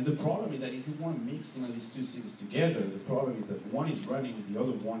 And the problem is that if you want to mix, you know, these two things together, the problem is that one is running, the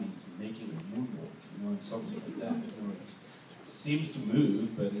other one is making a moonwalk, you know, and something like that. You know, it seems to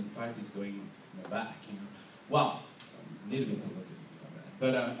move, but in fact it's going back. You know, well, a little bit provocative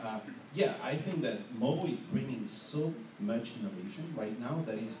on that. But yeah, I think that mobile is bringing so much innovation right now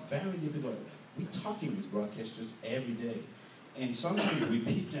that it's very difficult. We're talking with broadcasters every day, and sometimes we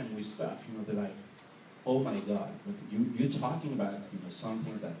pitch them with stuff. You know, they're like, oh my God, you're talking about, you know,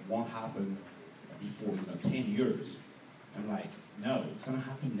 something that won't happen before, you know, 10 years. I'm like, no, it's going to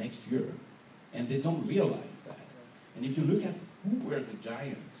happen next year. And they don't realize that. And if you look at who were the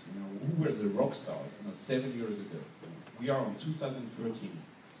giants, you know, who were the rock stars, you know, 7 years ago. We are on 2013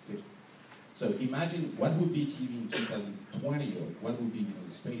 still. So imagine what would be TV in 2020, or what would be, you know,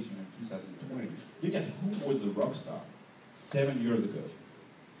 the space, you know, in 2020. Look at who was the rock star 7 years ago.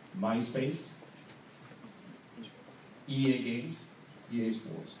 MySpace, EA Games, EA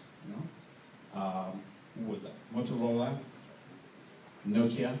Sports, you know? Who was that? Motorola,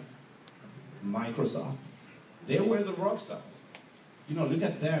 Nokia, Microsoft. They were the rock stars. You know, look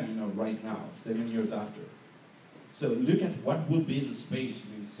at them, you know, right now, 7 years after. So look at what will be the space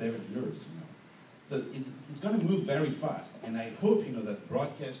in 7 years, you know? So it's going to move very fast, and I hope, you know, that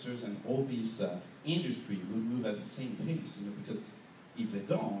broadcasters and all these industry will move at the same pace, you know, because if they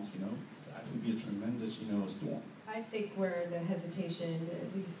don't, you know, that would be a tremendous, you know, storm. I think where the hesitation,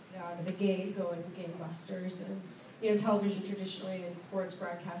 at least out of the gate, going gangbusters, and you know, television traditionally and sports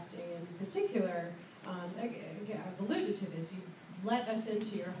broadcasting in particular, again, I've alluded to this. You've let us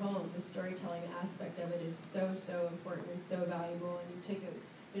into your home. The storytelling aspect of it is so important and so valuable. And you take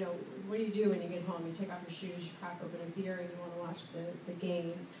a, you know, what do you do when you get home? You take off your shoes, you crack open a beer, and you want to watch the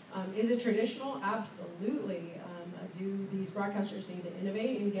game. Is it traditional? Absolutely. Do these broadcasters need to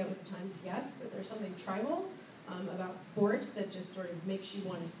innovate and get with the times? Yes, but there's something tribal about sports that just sort of makes you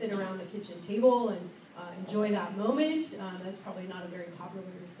want to sit around the kitchen table and enjoy that moment. That's probably not a very popular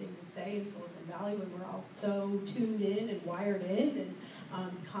thing to say in Silicon Valley when we're all so tuned in and wired in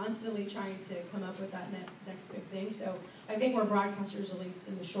and constantly trying to come up with that next big thing. So I think where broadcasters, at least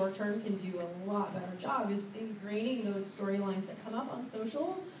in the short term, can do a lot better job is ingraining those storylines that come up on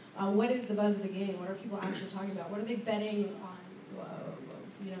social. What is the buzz of the game? What are people actually talking about? What are they betting on,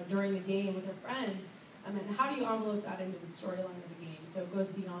 you know, during the game with their friends? And how do you envelope that into the storyline of the game? So it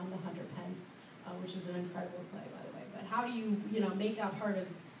goes beyond the Hunter Pence, which was an incredible play, by the way. But how do you, you know, make that part of,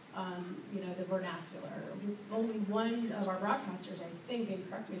 you know, the vernacular? It's only one of our broadcasters, I think, and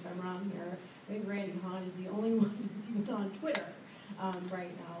correct me if I'm wrong here, I think Randy Hahn is the only one who's even on Twitter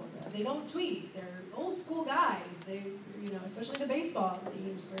right now. They don't tweet. They're old school guys. They, you know, especially the baseball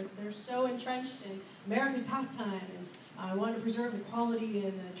teams, where they're so entrenched in America's pastime, and I want to preserve the quality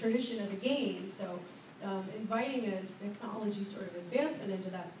and the tradition of the game. So inviting a technology sort of advancement into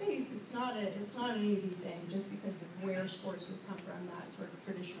that space, it's not an easy thing, just because of where sports has come from, that sort of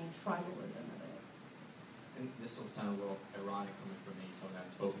traditional tribalism of it. And this will sound a little ironic coming from me, someone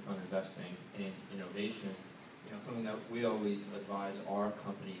that's focused on investing in innovation, is something that we always advise our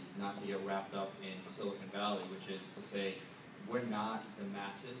companies not to get wrapped up in Silicon Valley, which is to say, we're not the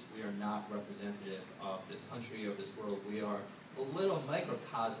masses, we are not representative of this country, of this world. We are a little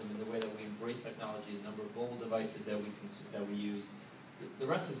microcosm in the way that we embrace technology, the number of mobile devices that we use. So the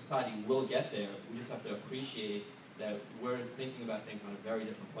rest of society will get there. We just have to appreciate that we're thinking about things on a very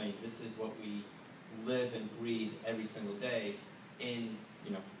different plane. This is what we live and breathe every single day. In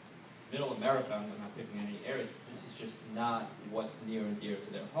middle America, I'm not picking any areas, this is just not what's near and dear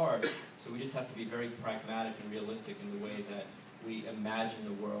to their heart. So we just have to be very pragmatic and realistic in the way that we imagine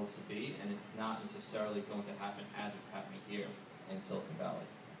the world to be, and it's not necessarily going to happen as it's happening here in Silicon Valley.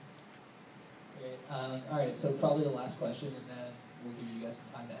 Great. All right, so probably the last question, and then we'll give you guys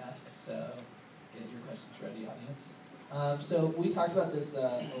some time to ask, so get your questions ready, audience. So we talked about this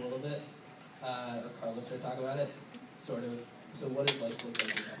a little bit, or Carlos started talking about it, sort of. So what does life look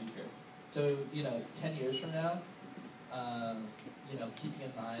like in the future? So, 10 years from now, keeping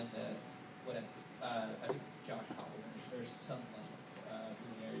in mind that I think Josh Howard or some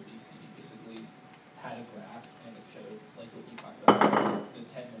luminary BC basically had a graph and it showed like what you talked about, the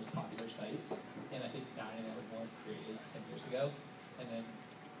 10 most popular sites, and I think 9 and more created 10 years ago, and then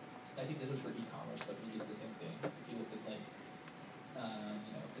I think this was for e-commerce, but we used the same thing. If you look at like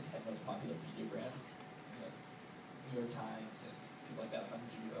the 10 most popular media brands, New York Times and people like that,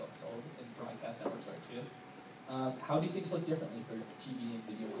 hundreds of years old, and broadcast networks are too. How do things look differently for TV and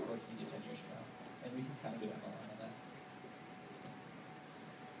video and sports media 10 years from now? And we can kind of go down the line on that.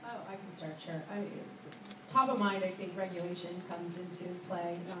 Oh, I can start, sure. Top of mind, I think regulation comes into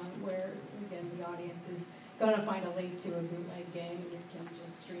play, where, again, the audience is going to find a link to a bootleg game, and you can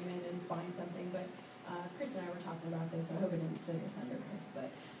just stream it and find something. But Chris and I were talking about this. I hope it didn't steal your thunder, Chris.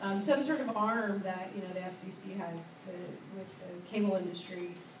 But some sort of arm that the FCC has with the cable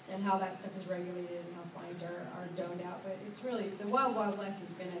industry, and how that stuff is regulated and how fines are doned out. But it's really, the Wild Wild West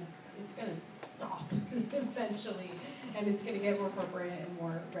is gonna stop eventually, and it's gonna get more corporate and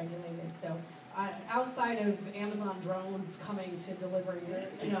more regulated. So outside of Amazon drones coming to deliver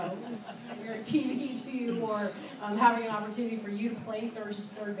your TV to you, or having an opportunity for you to play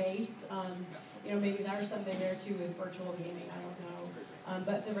third base, maybe there's something there too with virtual gaming. I don't know,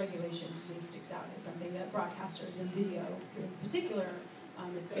 but the regulation to me sticks out as something that broadcasters and video in particular.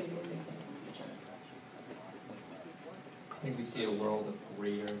 It's going to be a big thing in the future. I think we see a world of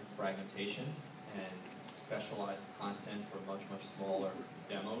greater fragmentation and specialized content for much, much smaller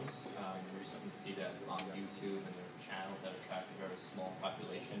demos. We're starting to see that on YouTube, and there's channels that attract a very small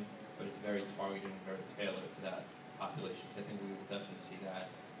population, but it's very targeted and very tailored to that population. So I think we will definitely see that.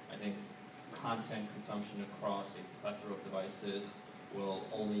 I think content consumption across a plethora of devices will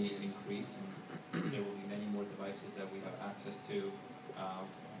only increase, and there will be many more devices that we have access to.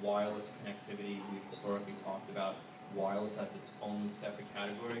 Wireless connectivity, we've historically talked about wireless as its own separate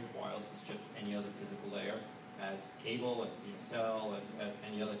category. Wireless is just any other physical layer, as cable, as DSL, as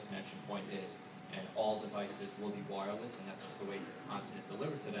any other connection point is. And all devices will be wireless, and that's just the way content is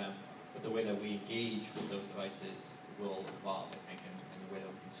delivered to them. But the way that we engage with those devices will evolve, I think, and the way that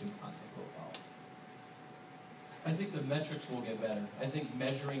we consume content will evolve. I think the metrics will get better. I think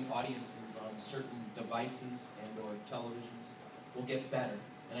measuring audiences on certain devices and or televisions will get better.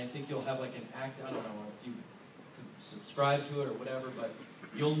 And I think you'll have like an I don't know if you subscribe to it or whatever, but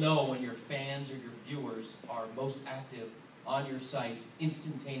you'll know when your fans or your viewers are most active on your site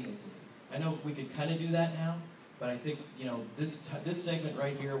instantaneously. I know we could kind of do that now, but I think this segment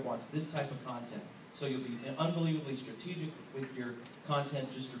right here wants this type of content. So you'll be unbelievably strategic with your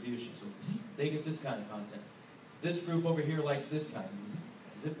content distribution. So they get this kind of content. This group over here likes this kind.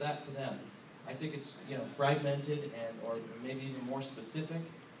 Zip that to them. I think it's fragmented and or maybe even more specific.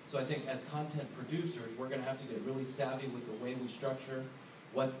 So I think as content producers, we're going to have to get really savvy with the way we structure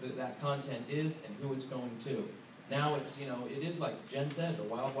what that content is and who it's going to. Now it's it is like Jen said, the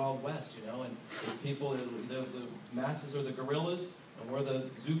Wild Wild West, and it's people, the masses are the gorillas, and we're the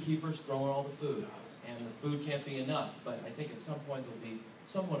zookeepers throwing all the food, and the food can't be enough. But I think at some point there'll be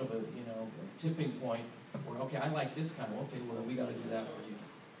somewhat of a a tipping point where okay, I like this kind of well then we got to do that for you.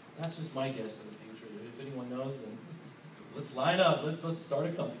 That's just my guess for the future. If anyone knows, then let's line up. Let's start a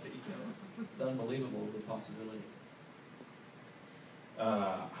company. It's unbelievable the possibility.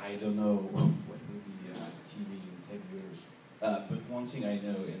 I don't know what will be TV in 10 years, but one thing I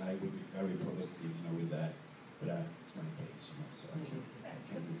know, and I will be very productive, with that. But it's my case, so I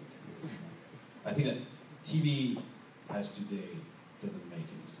can do it. I think that TV as today doesn't make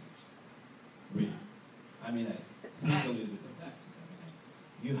any sense. Really. I mean, think a little bit of that.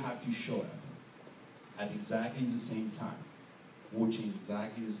 You have to show up at exactly the same time, watching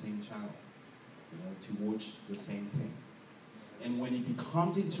exactly the same channel, to watch the same thing. And when it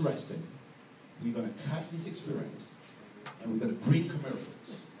becomes interesting, we're going to cut this experience, and we're going to bring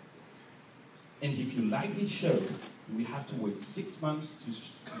commercials. And if you like this show, we have to wait 6 months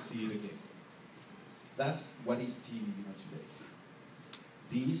to see it again. That's what is TV today.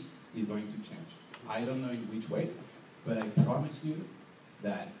 This is going to change. I don't know in which way, but I promise you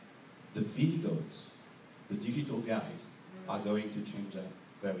that the videos, the digital guys, are going to change that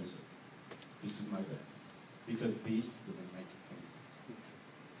very soon. This is my bet. Because this doesn't make any sense.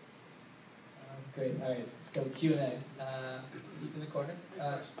 Great, all right, so Q&A. In the corner,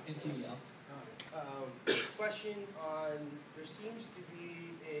 in QEL. Question on, there seems to be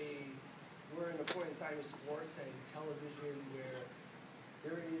we're in a point in time in sports and television where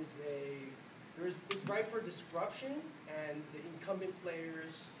it's ripe for disruption, and the incumbent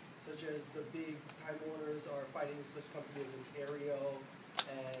players, such as the big Time Warners, are fighting such companies as Aereo,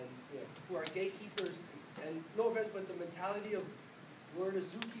 and who are gatekeepers. And no offense, but the mentality of we're the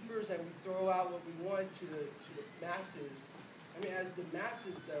zookeepers and we throw out what we want to the masses. I mean, as the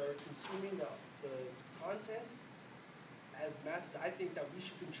masses that are consuming the content, as masses, I think that we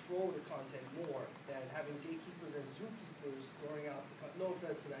should control the content more than having gatekeepers and zookeepers throwing out the content. No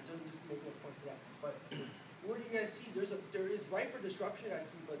offense to that, just make no point to that. But where do you guys see, there is right for disruption, I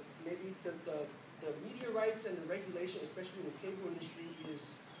see, but maybe the media rights and the regulation, especially in the cable industry, is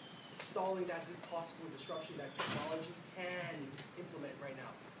stalling that possible disruption that technology can implement right now.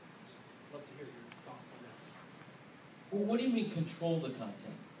 Just love to hear your thoughts on that. Well, what do you mean control the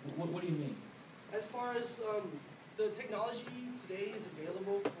content? What do you mean? As far as the technology today is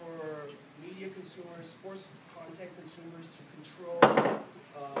available for media consumers, sports content consumers to control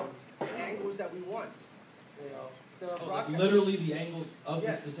the angles that we want. Like literally the angles of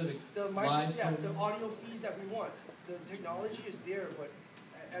the specific the live the audio feeds that we want. The technology is there, but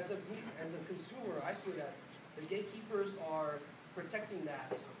as a consumer, I feel that the gatekeepers are protecting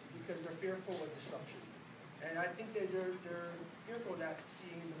that because they're fearful of disruption. And I think that they're fearful of that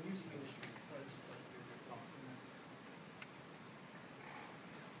seeing the music industry.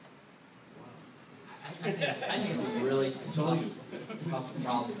 I think it's a really tough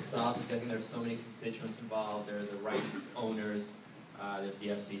problem to solve because I think there's so many constituents involved. There are the rights owners, there's the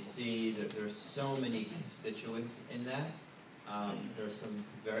FCC, there's so many constituents in that. There are some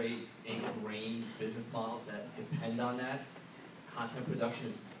very ingrained business models that depend on that. Content production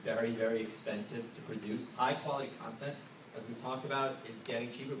is very, very expensive to produce. High quality content, as we talked about, is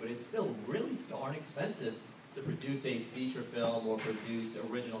getting cheaper, but it's still really darn expensive to produce a feature film or produce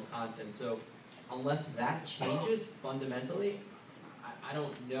original content. So unless that changes fundamentally, I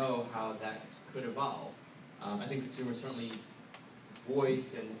don't know how that could evolve. I think consumers certainly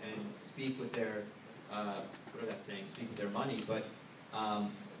voice and speak with their, what are that saying, speak with their money, but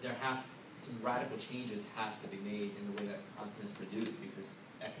some radical changes have to be made in the way that content is produced because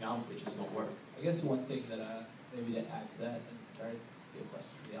economically it just won't work. I guess one thing that maybe to add to that, and sorry to steal a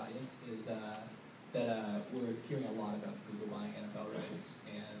question from the audience, is that we're hearing a lot about Google buying NFL rights,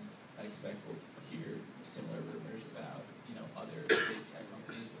 and I expect we'll hear similar rumors about other big tech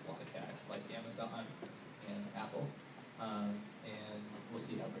companies with a lot of cash, like Amazon and Apple, and we'll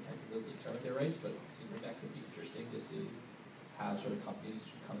see how protected those leaks are with their rights. But it seems like that could be interesting to see how sort of companies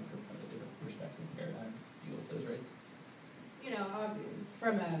coming from kind of a different perspective paradigm deal with those rights.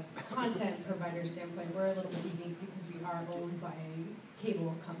 From a content provider standpoint, we're a little bit unique because we are owned by a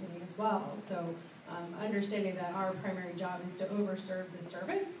cable company as well. So understanding that our primary job is to overserve the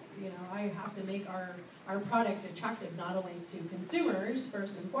service, I have to make our product attractive not only to consumers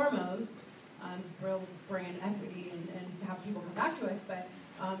first and foremost, build brand equity and have people come back to us, but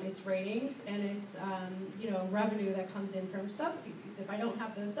it's ratings and it's revenue that comes in from sub fees. If I don't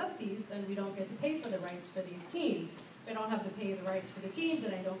have those sub fees, then we don't get to pay for the rights for these teams. If I don't have to pay the rights for the teams,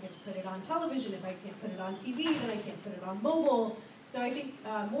 then I don't get to put it on television. If I can't put it on TV, then I can't put it on mobile. So I think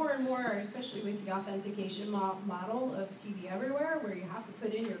more and more, especially with the authentication model of TV everywhere, where you have to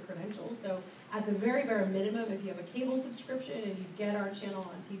put in your credentials. So at the very, very minimum, if you have a cable subscription and you get our channel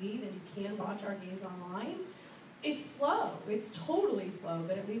on TV, then you can watch our games online. It's slow. It's totally slow,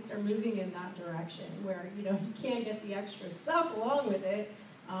 but at least they're moving in that direction where you can't get the extra stuff along with it,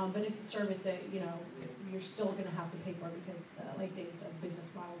 but it's a service that you're still going to have to pay for because, like Dave said,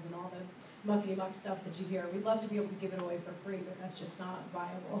 business models and all the muckety-muck stuff that you hear. We'd love to be able to give it away for free, but that's just not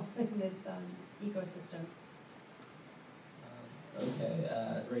viable in this ecosystem. Okay,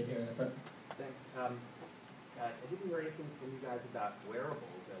 right here in the front. Thanks. I didn't hear anything from you guys about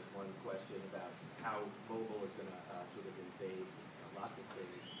wearables as one question about how mobile is going to sort of invade lots of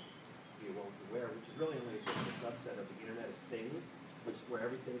things via what we can wear, which is really only a sort of a subset of the Internet of Things, where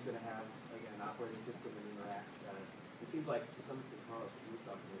everything's going to have, again, an operating system and interact. It seems like, to some extent, Carlos, what you were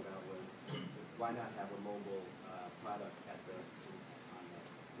talking about was, why not have a mobile product at the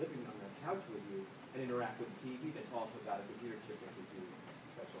living on the couch with you and interact with the TV that's also got a computer chip that can do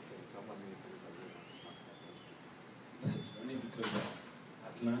special things. So I'm wondering if there's a way to talk about those. That's funny because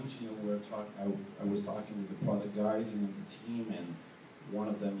at lunch, I was talking with the product guys, the team, and one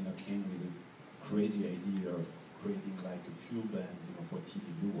of them, came with a crazy idea of creating like a fuel band, for TV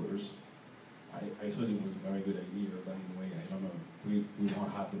viewers. I thought it was a very good idea. By the way, I don't know, we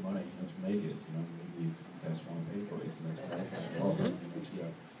don't have the money, to make it. Maybe Comcast want to pay for it. That's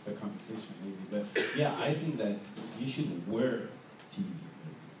right. A conversation maybe, but yeah, I think that you should wear TV.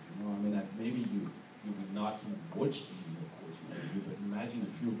 That maybe you would not watch TV, of course, but imagine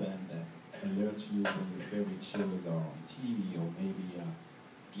a fuel band that alerts you when your favorite shows are on TV, or maybe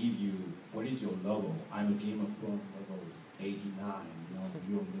give you, what is your level? I'm a Game of Thrones level 89,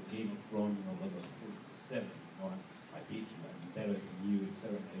 you're a Game of Thrones, level 47, I beat you, I'm better than you,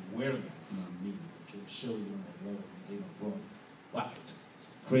 etc. I wear that, I can show you my level in Game of Thrones. Wow, it's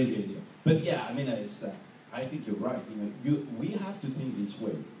a crazy idea. But yeah, it's, I think you're right. We have to think this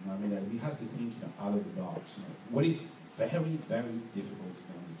way. We have to think out of the box. What is very, very difficult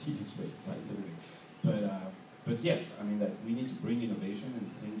in the TV space, by the way. But yes, that we need to bring innovation and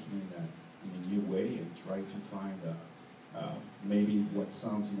think in a new way and try to find maybe what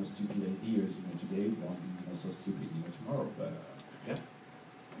sounds stupid ideas today won't be so stupid tomorrow. But yeah,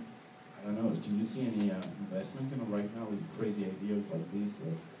 I don't know. Do you see any investment right now with crazy ideas like this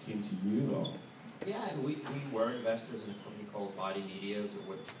that came to you? Or? Yeah, we were investors in a company called Body Media. It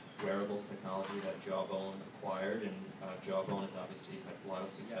was a wearables technology that Jawbone acquired, and Jawbone has obviously had a lot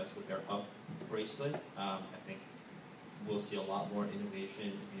of success with their Up bracelet. I think we'll see a lot more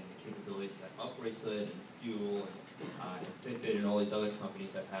innovation in the capabilities of that Up bracelet and Fuel and Fitbit and all these other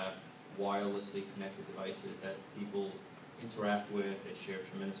companies that have wirelessly connected devices that people interact with, they share a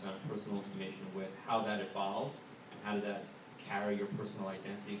tremendous amount of personal information with, how that evolves, and how did that carry your personal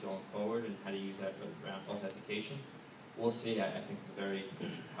identity going forward, and how to use that around authentication. We'll see. I think it's a very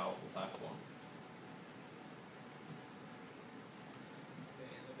powerful platform.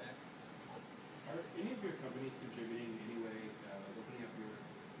 Are any of your companies contributing in any way, opening up your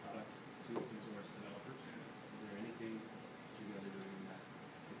products to open source developers? Is there anything that you guys are doing in that?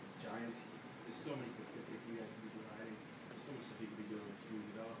 Giants, there's so many statistics you guys can be providing. There's so much stuff you can be doing to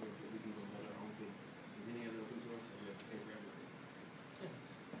developers that we can go build our own things. Is any of it open source, or do we have to pay for everything?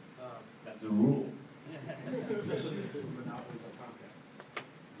 That's the rule. Especially the monopolies like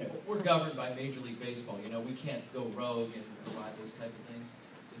Comcast. We're governed by Major League Baseball. We can't go rogue and provide those type of things.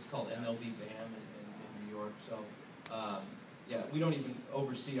 It's called MLB BAM in New York. So, yeah, we don't even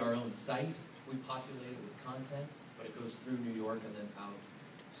oversee our own site. We populate it with content, but it goes through New York and then out.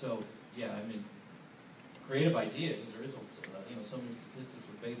 So, yeah, creative ideas. There is also, so many statistics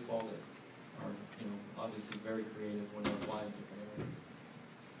with baseball that are, obviously very creative when they're applied in different areas.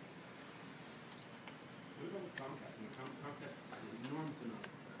 What about with Comcast? Comcast has an enormous amount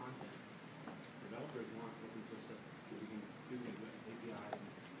of content. Developers want open source stuff that we can do things with APIs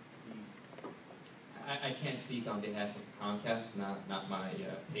and I can't speak on behalf of Comcast, not my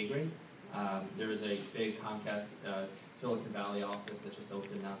pay grade. There is a big Comcast Silicon Valley office that just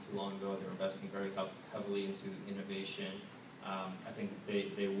opened not too long ago. They're investing very heavily into innovation. I think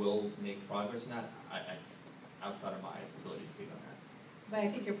they will make progress in that. Outside of my ability to speak on that. But I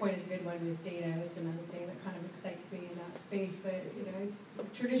think your point is a good one with data. It's another thing that kind of excites me in that space. That it's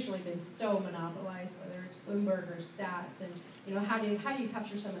traditionally been so monopolized, whether it's Bloomberg or stats, and how do you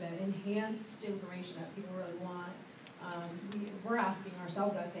capture some of that enhanced information that people really want? We're asking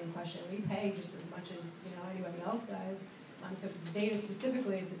ourselves that same question. We pay just as much as anybody else does. So if it's data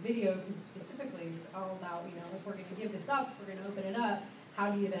specifically, it's a video specifically. It's all about if we're going to give this up, we're going to open it up. How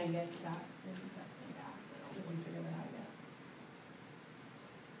do you then get that investment back? We haven't figured that out yet.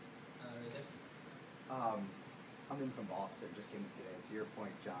 I'm in from Boston, just came in today. So your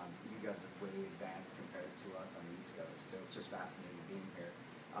point, John, you guys are way advanced compared to us on the East Coast, so it's just fascinating being here.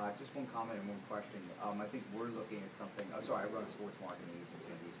 Just one comment and one question. I think we're looking at something, I run a sports marketing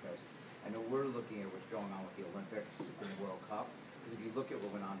agency on the East Coast. I know we're looking at what's going on with the Olympics and the World Cup, because if you look at what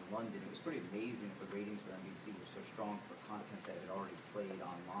went on in London, it was pretty amazing that the ratings for NBC were so strong for content that had already played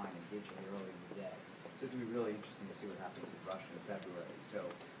online and digitally earlier in the day. So it's going to be really interesting to see what happens with Russia in February. So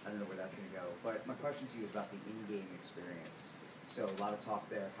I don't know where that's going to go. But my question to you is about the in-game experience. So a lot of talk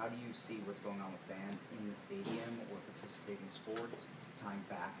there. How do you see what's going on with fans in the stadium or participating in sports, tying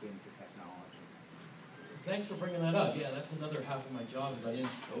back into technology? Thanks for bringing that up. Yeah, that's another half of my job is I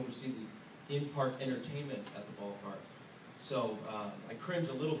oversee the in-park entertainment at the ballpark. So I cringe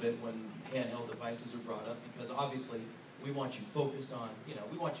a little bit when handheld devices are brought up because obviously we want you focused on,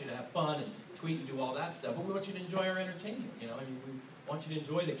 we want you to have fun and tweet and do all that stuff, but we want you to enjoy our entertainment, I mean, we want you to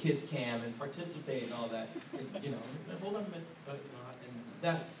enjoy the kiss cam and participate and all that, hold on a minute,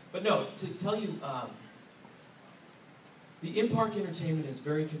 but no, to tell you, the in-park entertainment is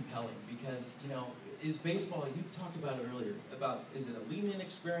very compelling because, is baseball, you talked about it earlier, is it a lean-in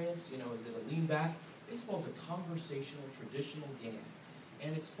experience, is it a lean-back? Baseball is a conversational, traditional game.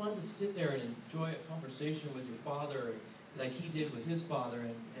 And it's fun to sit there and enjoy a conversation with your father, like he did with his father,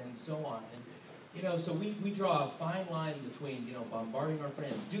 and so on. And, so we draw a fine line between, bombarding our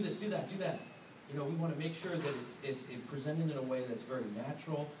friends, do this, do that, do that. We want to make sure that it's presented in a way that's very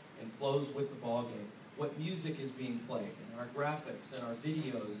natural and flows with the ball game. What music is being played, and our graphics, and our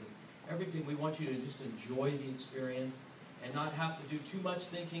videos, and everything. We want you to just enjoy the experience and not have to do too much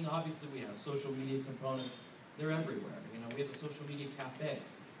thinking. Obviously, we have social media components. They're everywhere. We have a social media cafe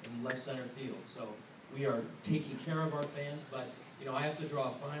in left center field. So we are taking care of our fans, but, I have to draw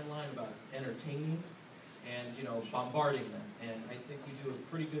a fine line about entertaining and, bombarding them. And I think we do a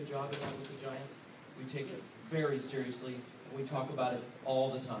pretty good job of that with the Giants. We take it very seriously, and we talk about it all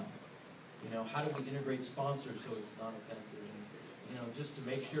the time. How do we integrate sponsors so it's not offensive? And, just to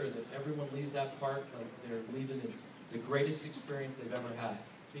make sure that everyone leaves that park like they're leaving it's the greatest experience they've ever had.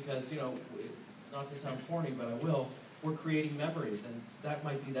 Because, not to sound corny, but I will, we're creating memories, and that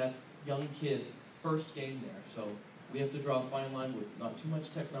might be that young kid's first game there. So we have to draw a fine line with not too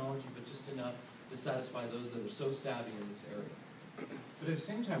much technology, but just enough to satisfy those that are so savvy in this area. But at the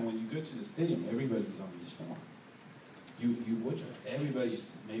same time, when you go to the stadium, everybody's on this phone. You watch it. Everybody's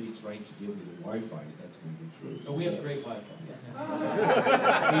maybe trying to deal with the Wi-Fi. That's going to be true. Oh, we have great Wi-Fi.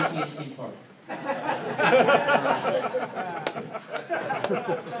 AT&T Park.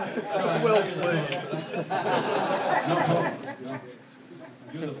 Well played. No problem.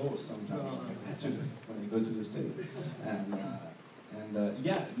 You're the host sometimes when you go to the stadium.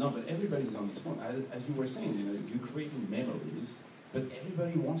 But everybody's on this phone. As you were saying, you're creating memories, but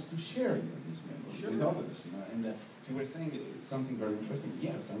everybody wants to share these memories with others. And you were saying it's something very interesting.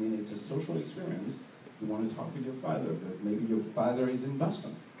 Yes, I mean, it's a social experience. You want to talk with your father, but maybe your father is in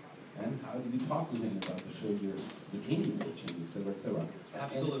Boston. And how do you talk to him about the game you're watching, et cetera, et cetera?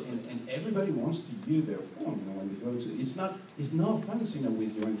 Absolutely. And everybody wants to use their phone, when they go to. It's not offense,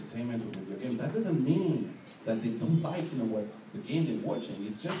 with your entertainment or with your game. That doesn't mean that they don't like, what the game they're watching.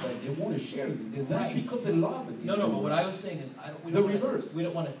 It's just that they want to share it. That's because they love it. No, but what I was saying is, we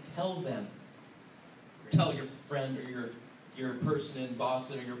don't want to tell them. Tell your friend or your person in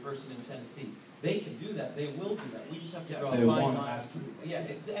Boston or your person in Tennessee. They can do that. They will do that. We just have to draw a fine line. Yeah,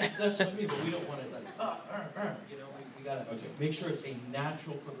 that's what I mean. But we don't want to we got to make sure it's a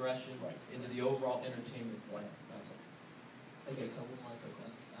natural progression into the overall entertainment plan. That's all. Okay, a couple more quick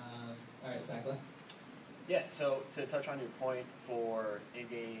ones. All right, back left. Yeah. So to touch on your point for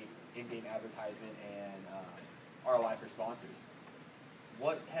in-game advertisement and ROI for sponsors,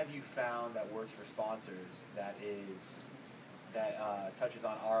 what have you found that works for sponsors that touches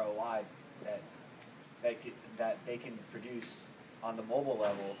on ROI that they can produce on the mobile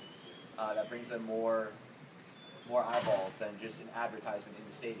level that brings them more eyeballs than just an advertisement in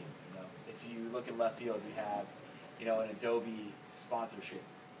the stadium? If you look at left field, you have an Adobe sponsorship.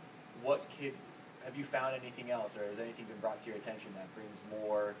 Have you found anything else, or has anything been brought to your attention that brings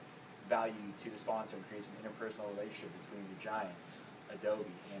more value to the sponsor and creates an interpersonal relationship between the Giants, Adobe,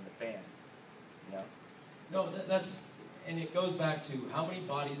 and the fan? No, and it goes back to how many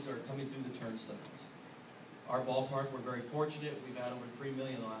bodies are coming through the turnstiles. Our ballpark, we're very fortunate. We've had over 3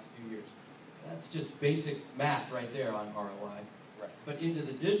 million in the last few years. That's just basic math right there on ROI. Right. But into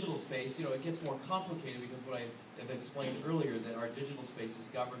the digital space, it gets more complicated because what I have explained earlier, that our digital space is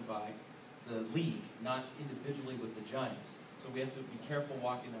governed by the league, not individually with the Giants. So we have to be careful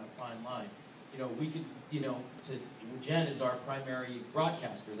walking that fine line. We could, Jen is our primary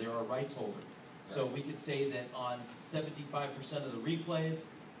broadcaster. They're our rights holder. So we could say that on 75% of the replays,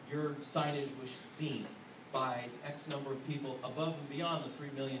 your signage was seen by X number of people above and beyond the 3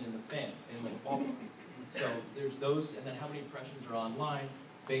 million in the ballpark. So there's those, and then how many impressions are online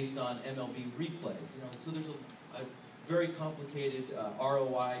based on MLB replays. So there's a very complicated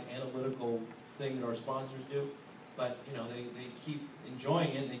ROI analytical thing that our sponsors do. But they keep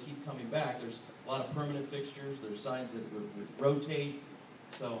enjoying it and they keep coming back. There's a lot of permanent fixtures. There's signs that rotate.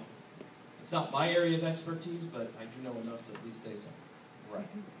 So It's not my area of expertise, but I do know enough to at least say something. Right.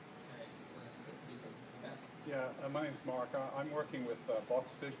 Yeah, my name's Mark. I'm working with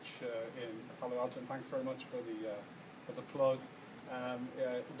Boxfish in Palo Alto, and thanks very much for the plug.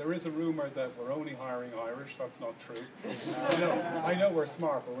 There is a rumor that we're only hiring Irish. That's not true. I know we're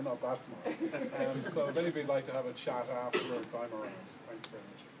smart, but we're not that smart. So if anybody'd like to have a chat afterwards, I'm around. Thanks very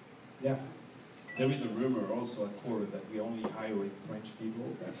much. Yeah. There is a rumor also at Kwarter that we only hire French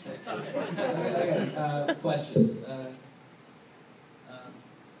people. That's not true. Okay, questions?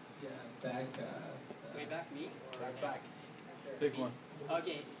 Yeah, back. Way back, me? Or Back. Big one.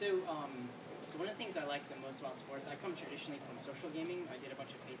 Okay, so one of the things I like the most about sports, I come traditionally from social gaming. I did a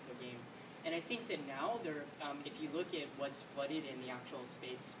bunch of Facebook games. And I think that now, if you look at what's flooded in the actual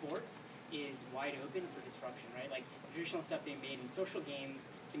space, sports is wide open for disruption, right? Like, the traditional stuff they made in social games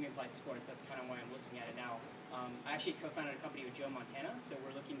can be applied to sports. That's kind of why I'm looking at it now. I actually co-founded a company with Joe Montana, so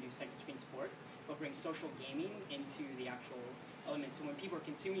we're looking to segment between sports, but bring social gaming into the actual elements. So when people are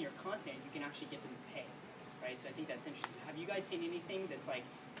consuming your content, you can actually get them to pay, right? So I think that's interesting. Have you guys seen anything that's like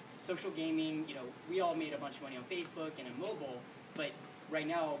social gaming? You know, we all made a bunch of money on Facebook and on mobile, but right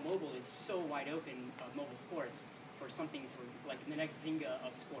now mobile is so wide open, mobile sports, for something for like the next Zynga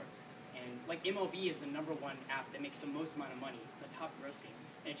of sports. And like MLB is the #1 app that makes the most amount of money. It's the top grossing.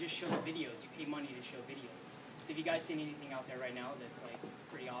 And it just shows videos. You pay money to show videos. So have you guys seen anything out there right now that's like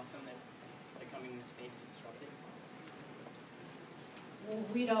pretty awesome that they're coming in the space to disrupt it? Well,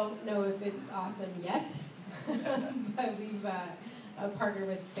 we don't know if it's awesome yet, but we've partnered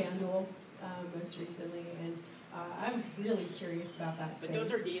with FanDuel most recently, and I'm really curious about that space. But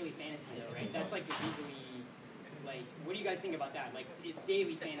those are daily fantasy though, right? That's like legally, like, what do you guys think about that? Like, it's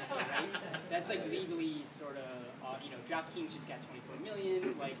daily fantasy, right? That's like legally sort of, you know, DraftKings just got 24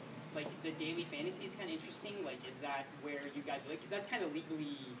 million, like the daily fantasy is kind of interesting. Like, is that where you guys are like, because that's kind of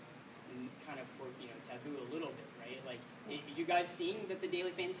legally kind of, you know, taboo a little bit, right? Like, you guys seeing that the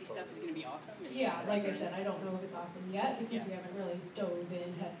daily fantasy stuff is going to be awesome? Yeah, like I said, I don't know if it's awesome yet because we haven't really dove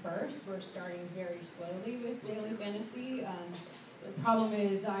in head first. We're starting very slowly with daily fantasy. The problem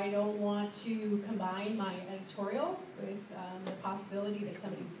is I don't want to combine my editorial with the possibility that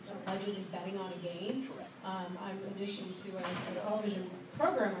somebody's allegedly betting on a game. I'm, in addition to a television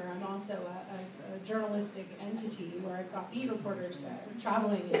programmer, I'm also a journalistic entity where I've got beat reporters that are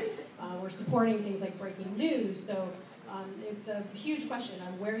traveling and we're supporting things like breaking news. So it's a huge question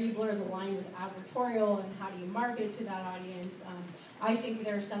on where you blur the line with advertorial and how do you market to that audience. I think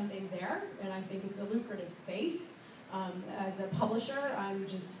there's something there, and I think it's a lucrative space. As a publisher, I'm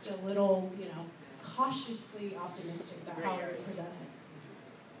just a little, you know, cautiously optimistic about how we're presenting.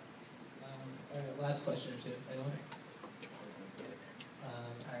 All right, last question or two. Anyone?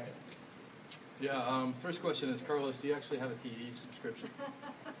 All right. Yeah, first question is, Carlos, do you actually have a TV subscription?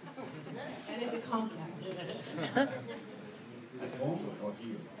 And is it Comcast? At home or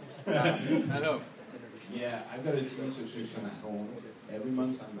here? I know. Yeah, I've got a TV subscription at home. Every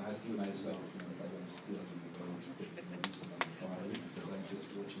month I'm asking myself, you know, if I'm going to still go to put movies on the Friday because I'm just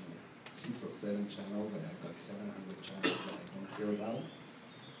watching 6 or 7 channels and I've got 700 channels that I don't care about.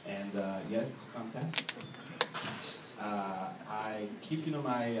 And yes, it's Comcast. I keep, you know,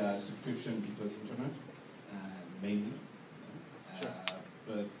 my subscription because internet, mainly.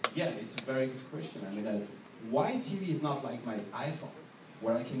 But yeah, it's a very good question. I mean, why TV is not like my iPhone,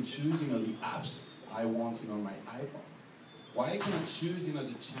 where I can choose, you know, the apps I want, you know, on my iPhone. Why I cannot choose, you know,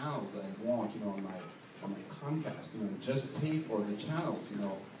 the channels that I want, you know, on my Comcast, you know, just pay for the channels, you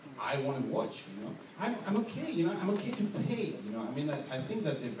know, I want to watch, you know. I'm okay, you know, I'm okay to pay, you know. I mean, I think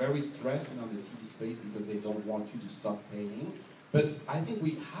that they're very stressed, you know, on the TV space because they don't want you to stop paying. But I think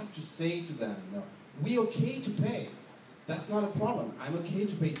we have to say to them, you know, we're okay to pay. That's not a problem. I'm okay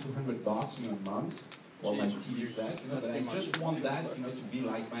to pay $200, you know, a month for my TV set, you know, but I just want that, you know, to be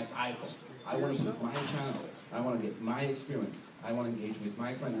like my iPhone. I want to put my channels. I want to get my experience. I want to engage with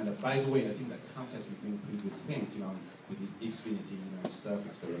my friend. And by the way, I think that Comcast is doing pretty good things, you know, with this Xfinity, you know, stuff,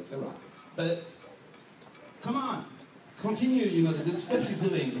 etc., etc. But come on, continue, you know, the good stuff you're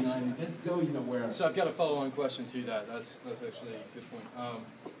doing, you know, and let's go, you know, where. So I've got a follow-on question to that. That's actually a good point.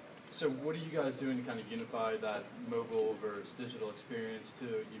 So what are you guys doing to kind of unify that mobile versus digital experience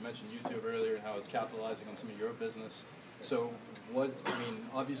too? You mentioned YouTube earlier and how it's capitalizing on some of your business. So what, I mean,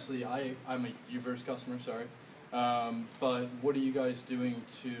 obviously I'm a Uverse customer, sorry. But what are you guys doing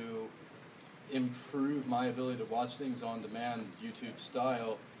to improve my ability to watch things on demand, YouTube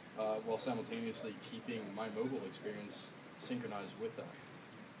style, while simultaneously keeping my mobile experience synchronized with that?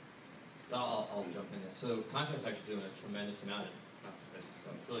 So I'll jump in there. So Comcast is actually doing a tremendous amount of,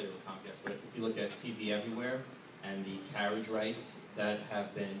 I'm affiliated with Comcast, but if you look at TV Everywhere, and the carriage rights that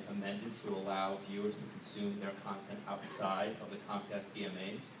have been amended to allow viewers to consume their content outside of the Comcast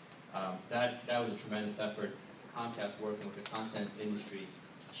DMAs. That was a tremendous effort. Comcast working with the content industry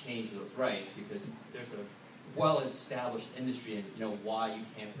to change those rights, because there's a well-established industry and why you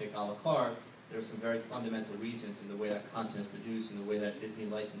can't pick a la carte. There are some very fundamental reasons in the way that content is produced and the way that Disney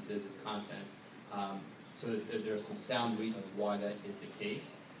licenses its content. So there are some sound reasons why that is the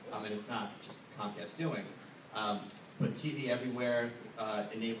case, and it's not just Comcast doing. But TV Everywhere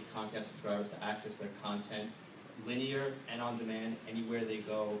enables Comcast subscribers to access their content linear and on demand anywhere they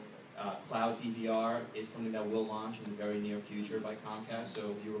go. Cloud DVR is something that will launch in the very near future by Comcast.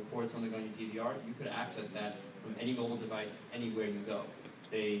 So if you record something on your DVR, you could access that from any mobile device anywhere you go.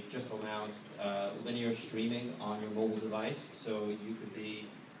 They just announced linear streaming on your mobile device, so you could be,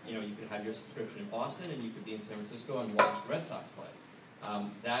 you could have your subscription in Boston and you could be in San Francisco and watch the Red Sox play.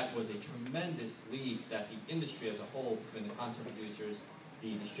 That was a tremendous leap that the industry as a whole, between the content producers,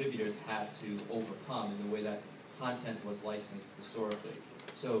 the distributors, had to overcome in the way that content was licensed historically.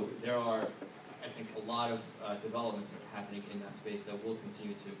 So there are, I think, a lot of developments that are happening in that space that will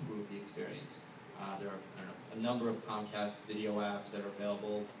continue to improve the experience. There are, a number of Comcast video apps that are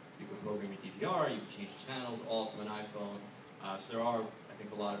available. You can program your DVR, you can change channels, all from an iPhone. So there are, I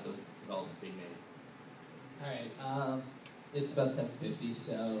think, a lot of those developments being made. All right, it's about 7:50,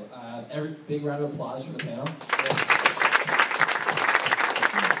 so big round of applause for the panel.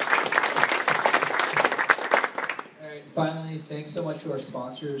 Finally, thanks so much to our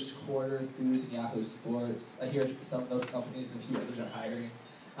sponsors, Kwarter, Thews, and Yahoo Sports. I hear some of those companies and a few others are hiring.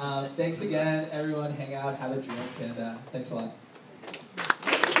 Thanks again, everyone. Hang out, have a drink, and thanks a lot.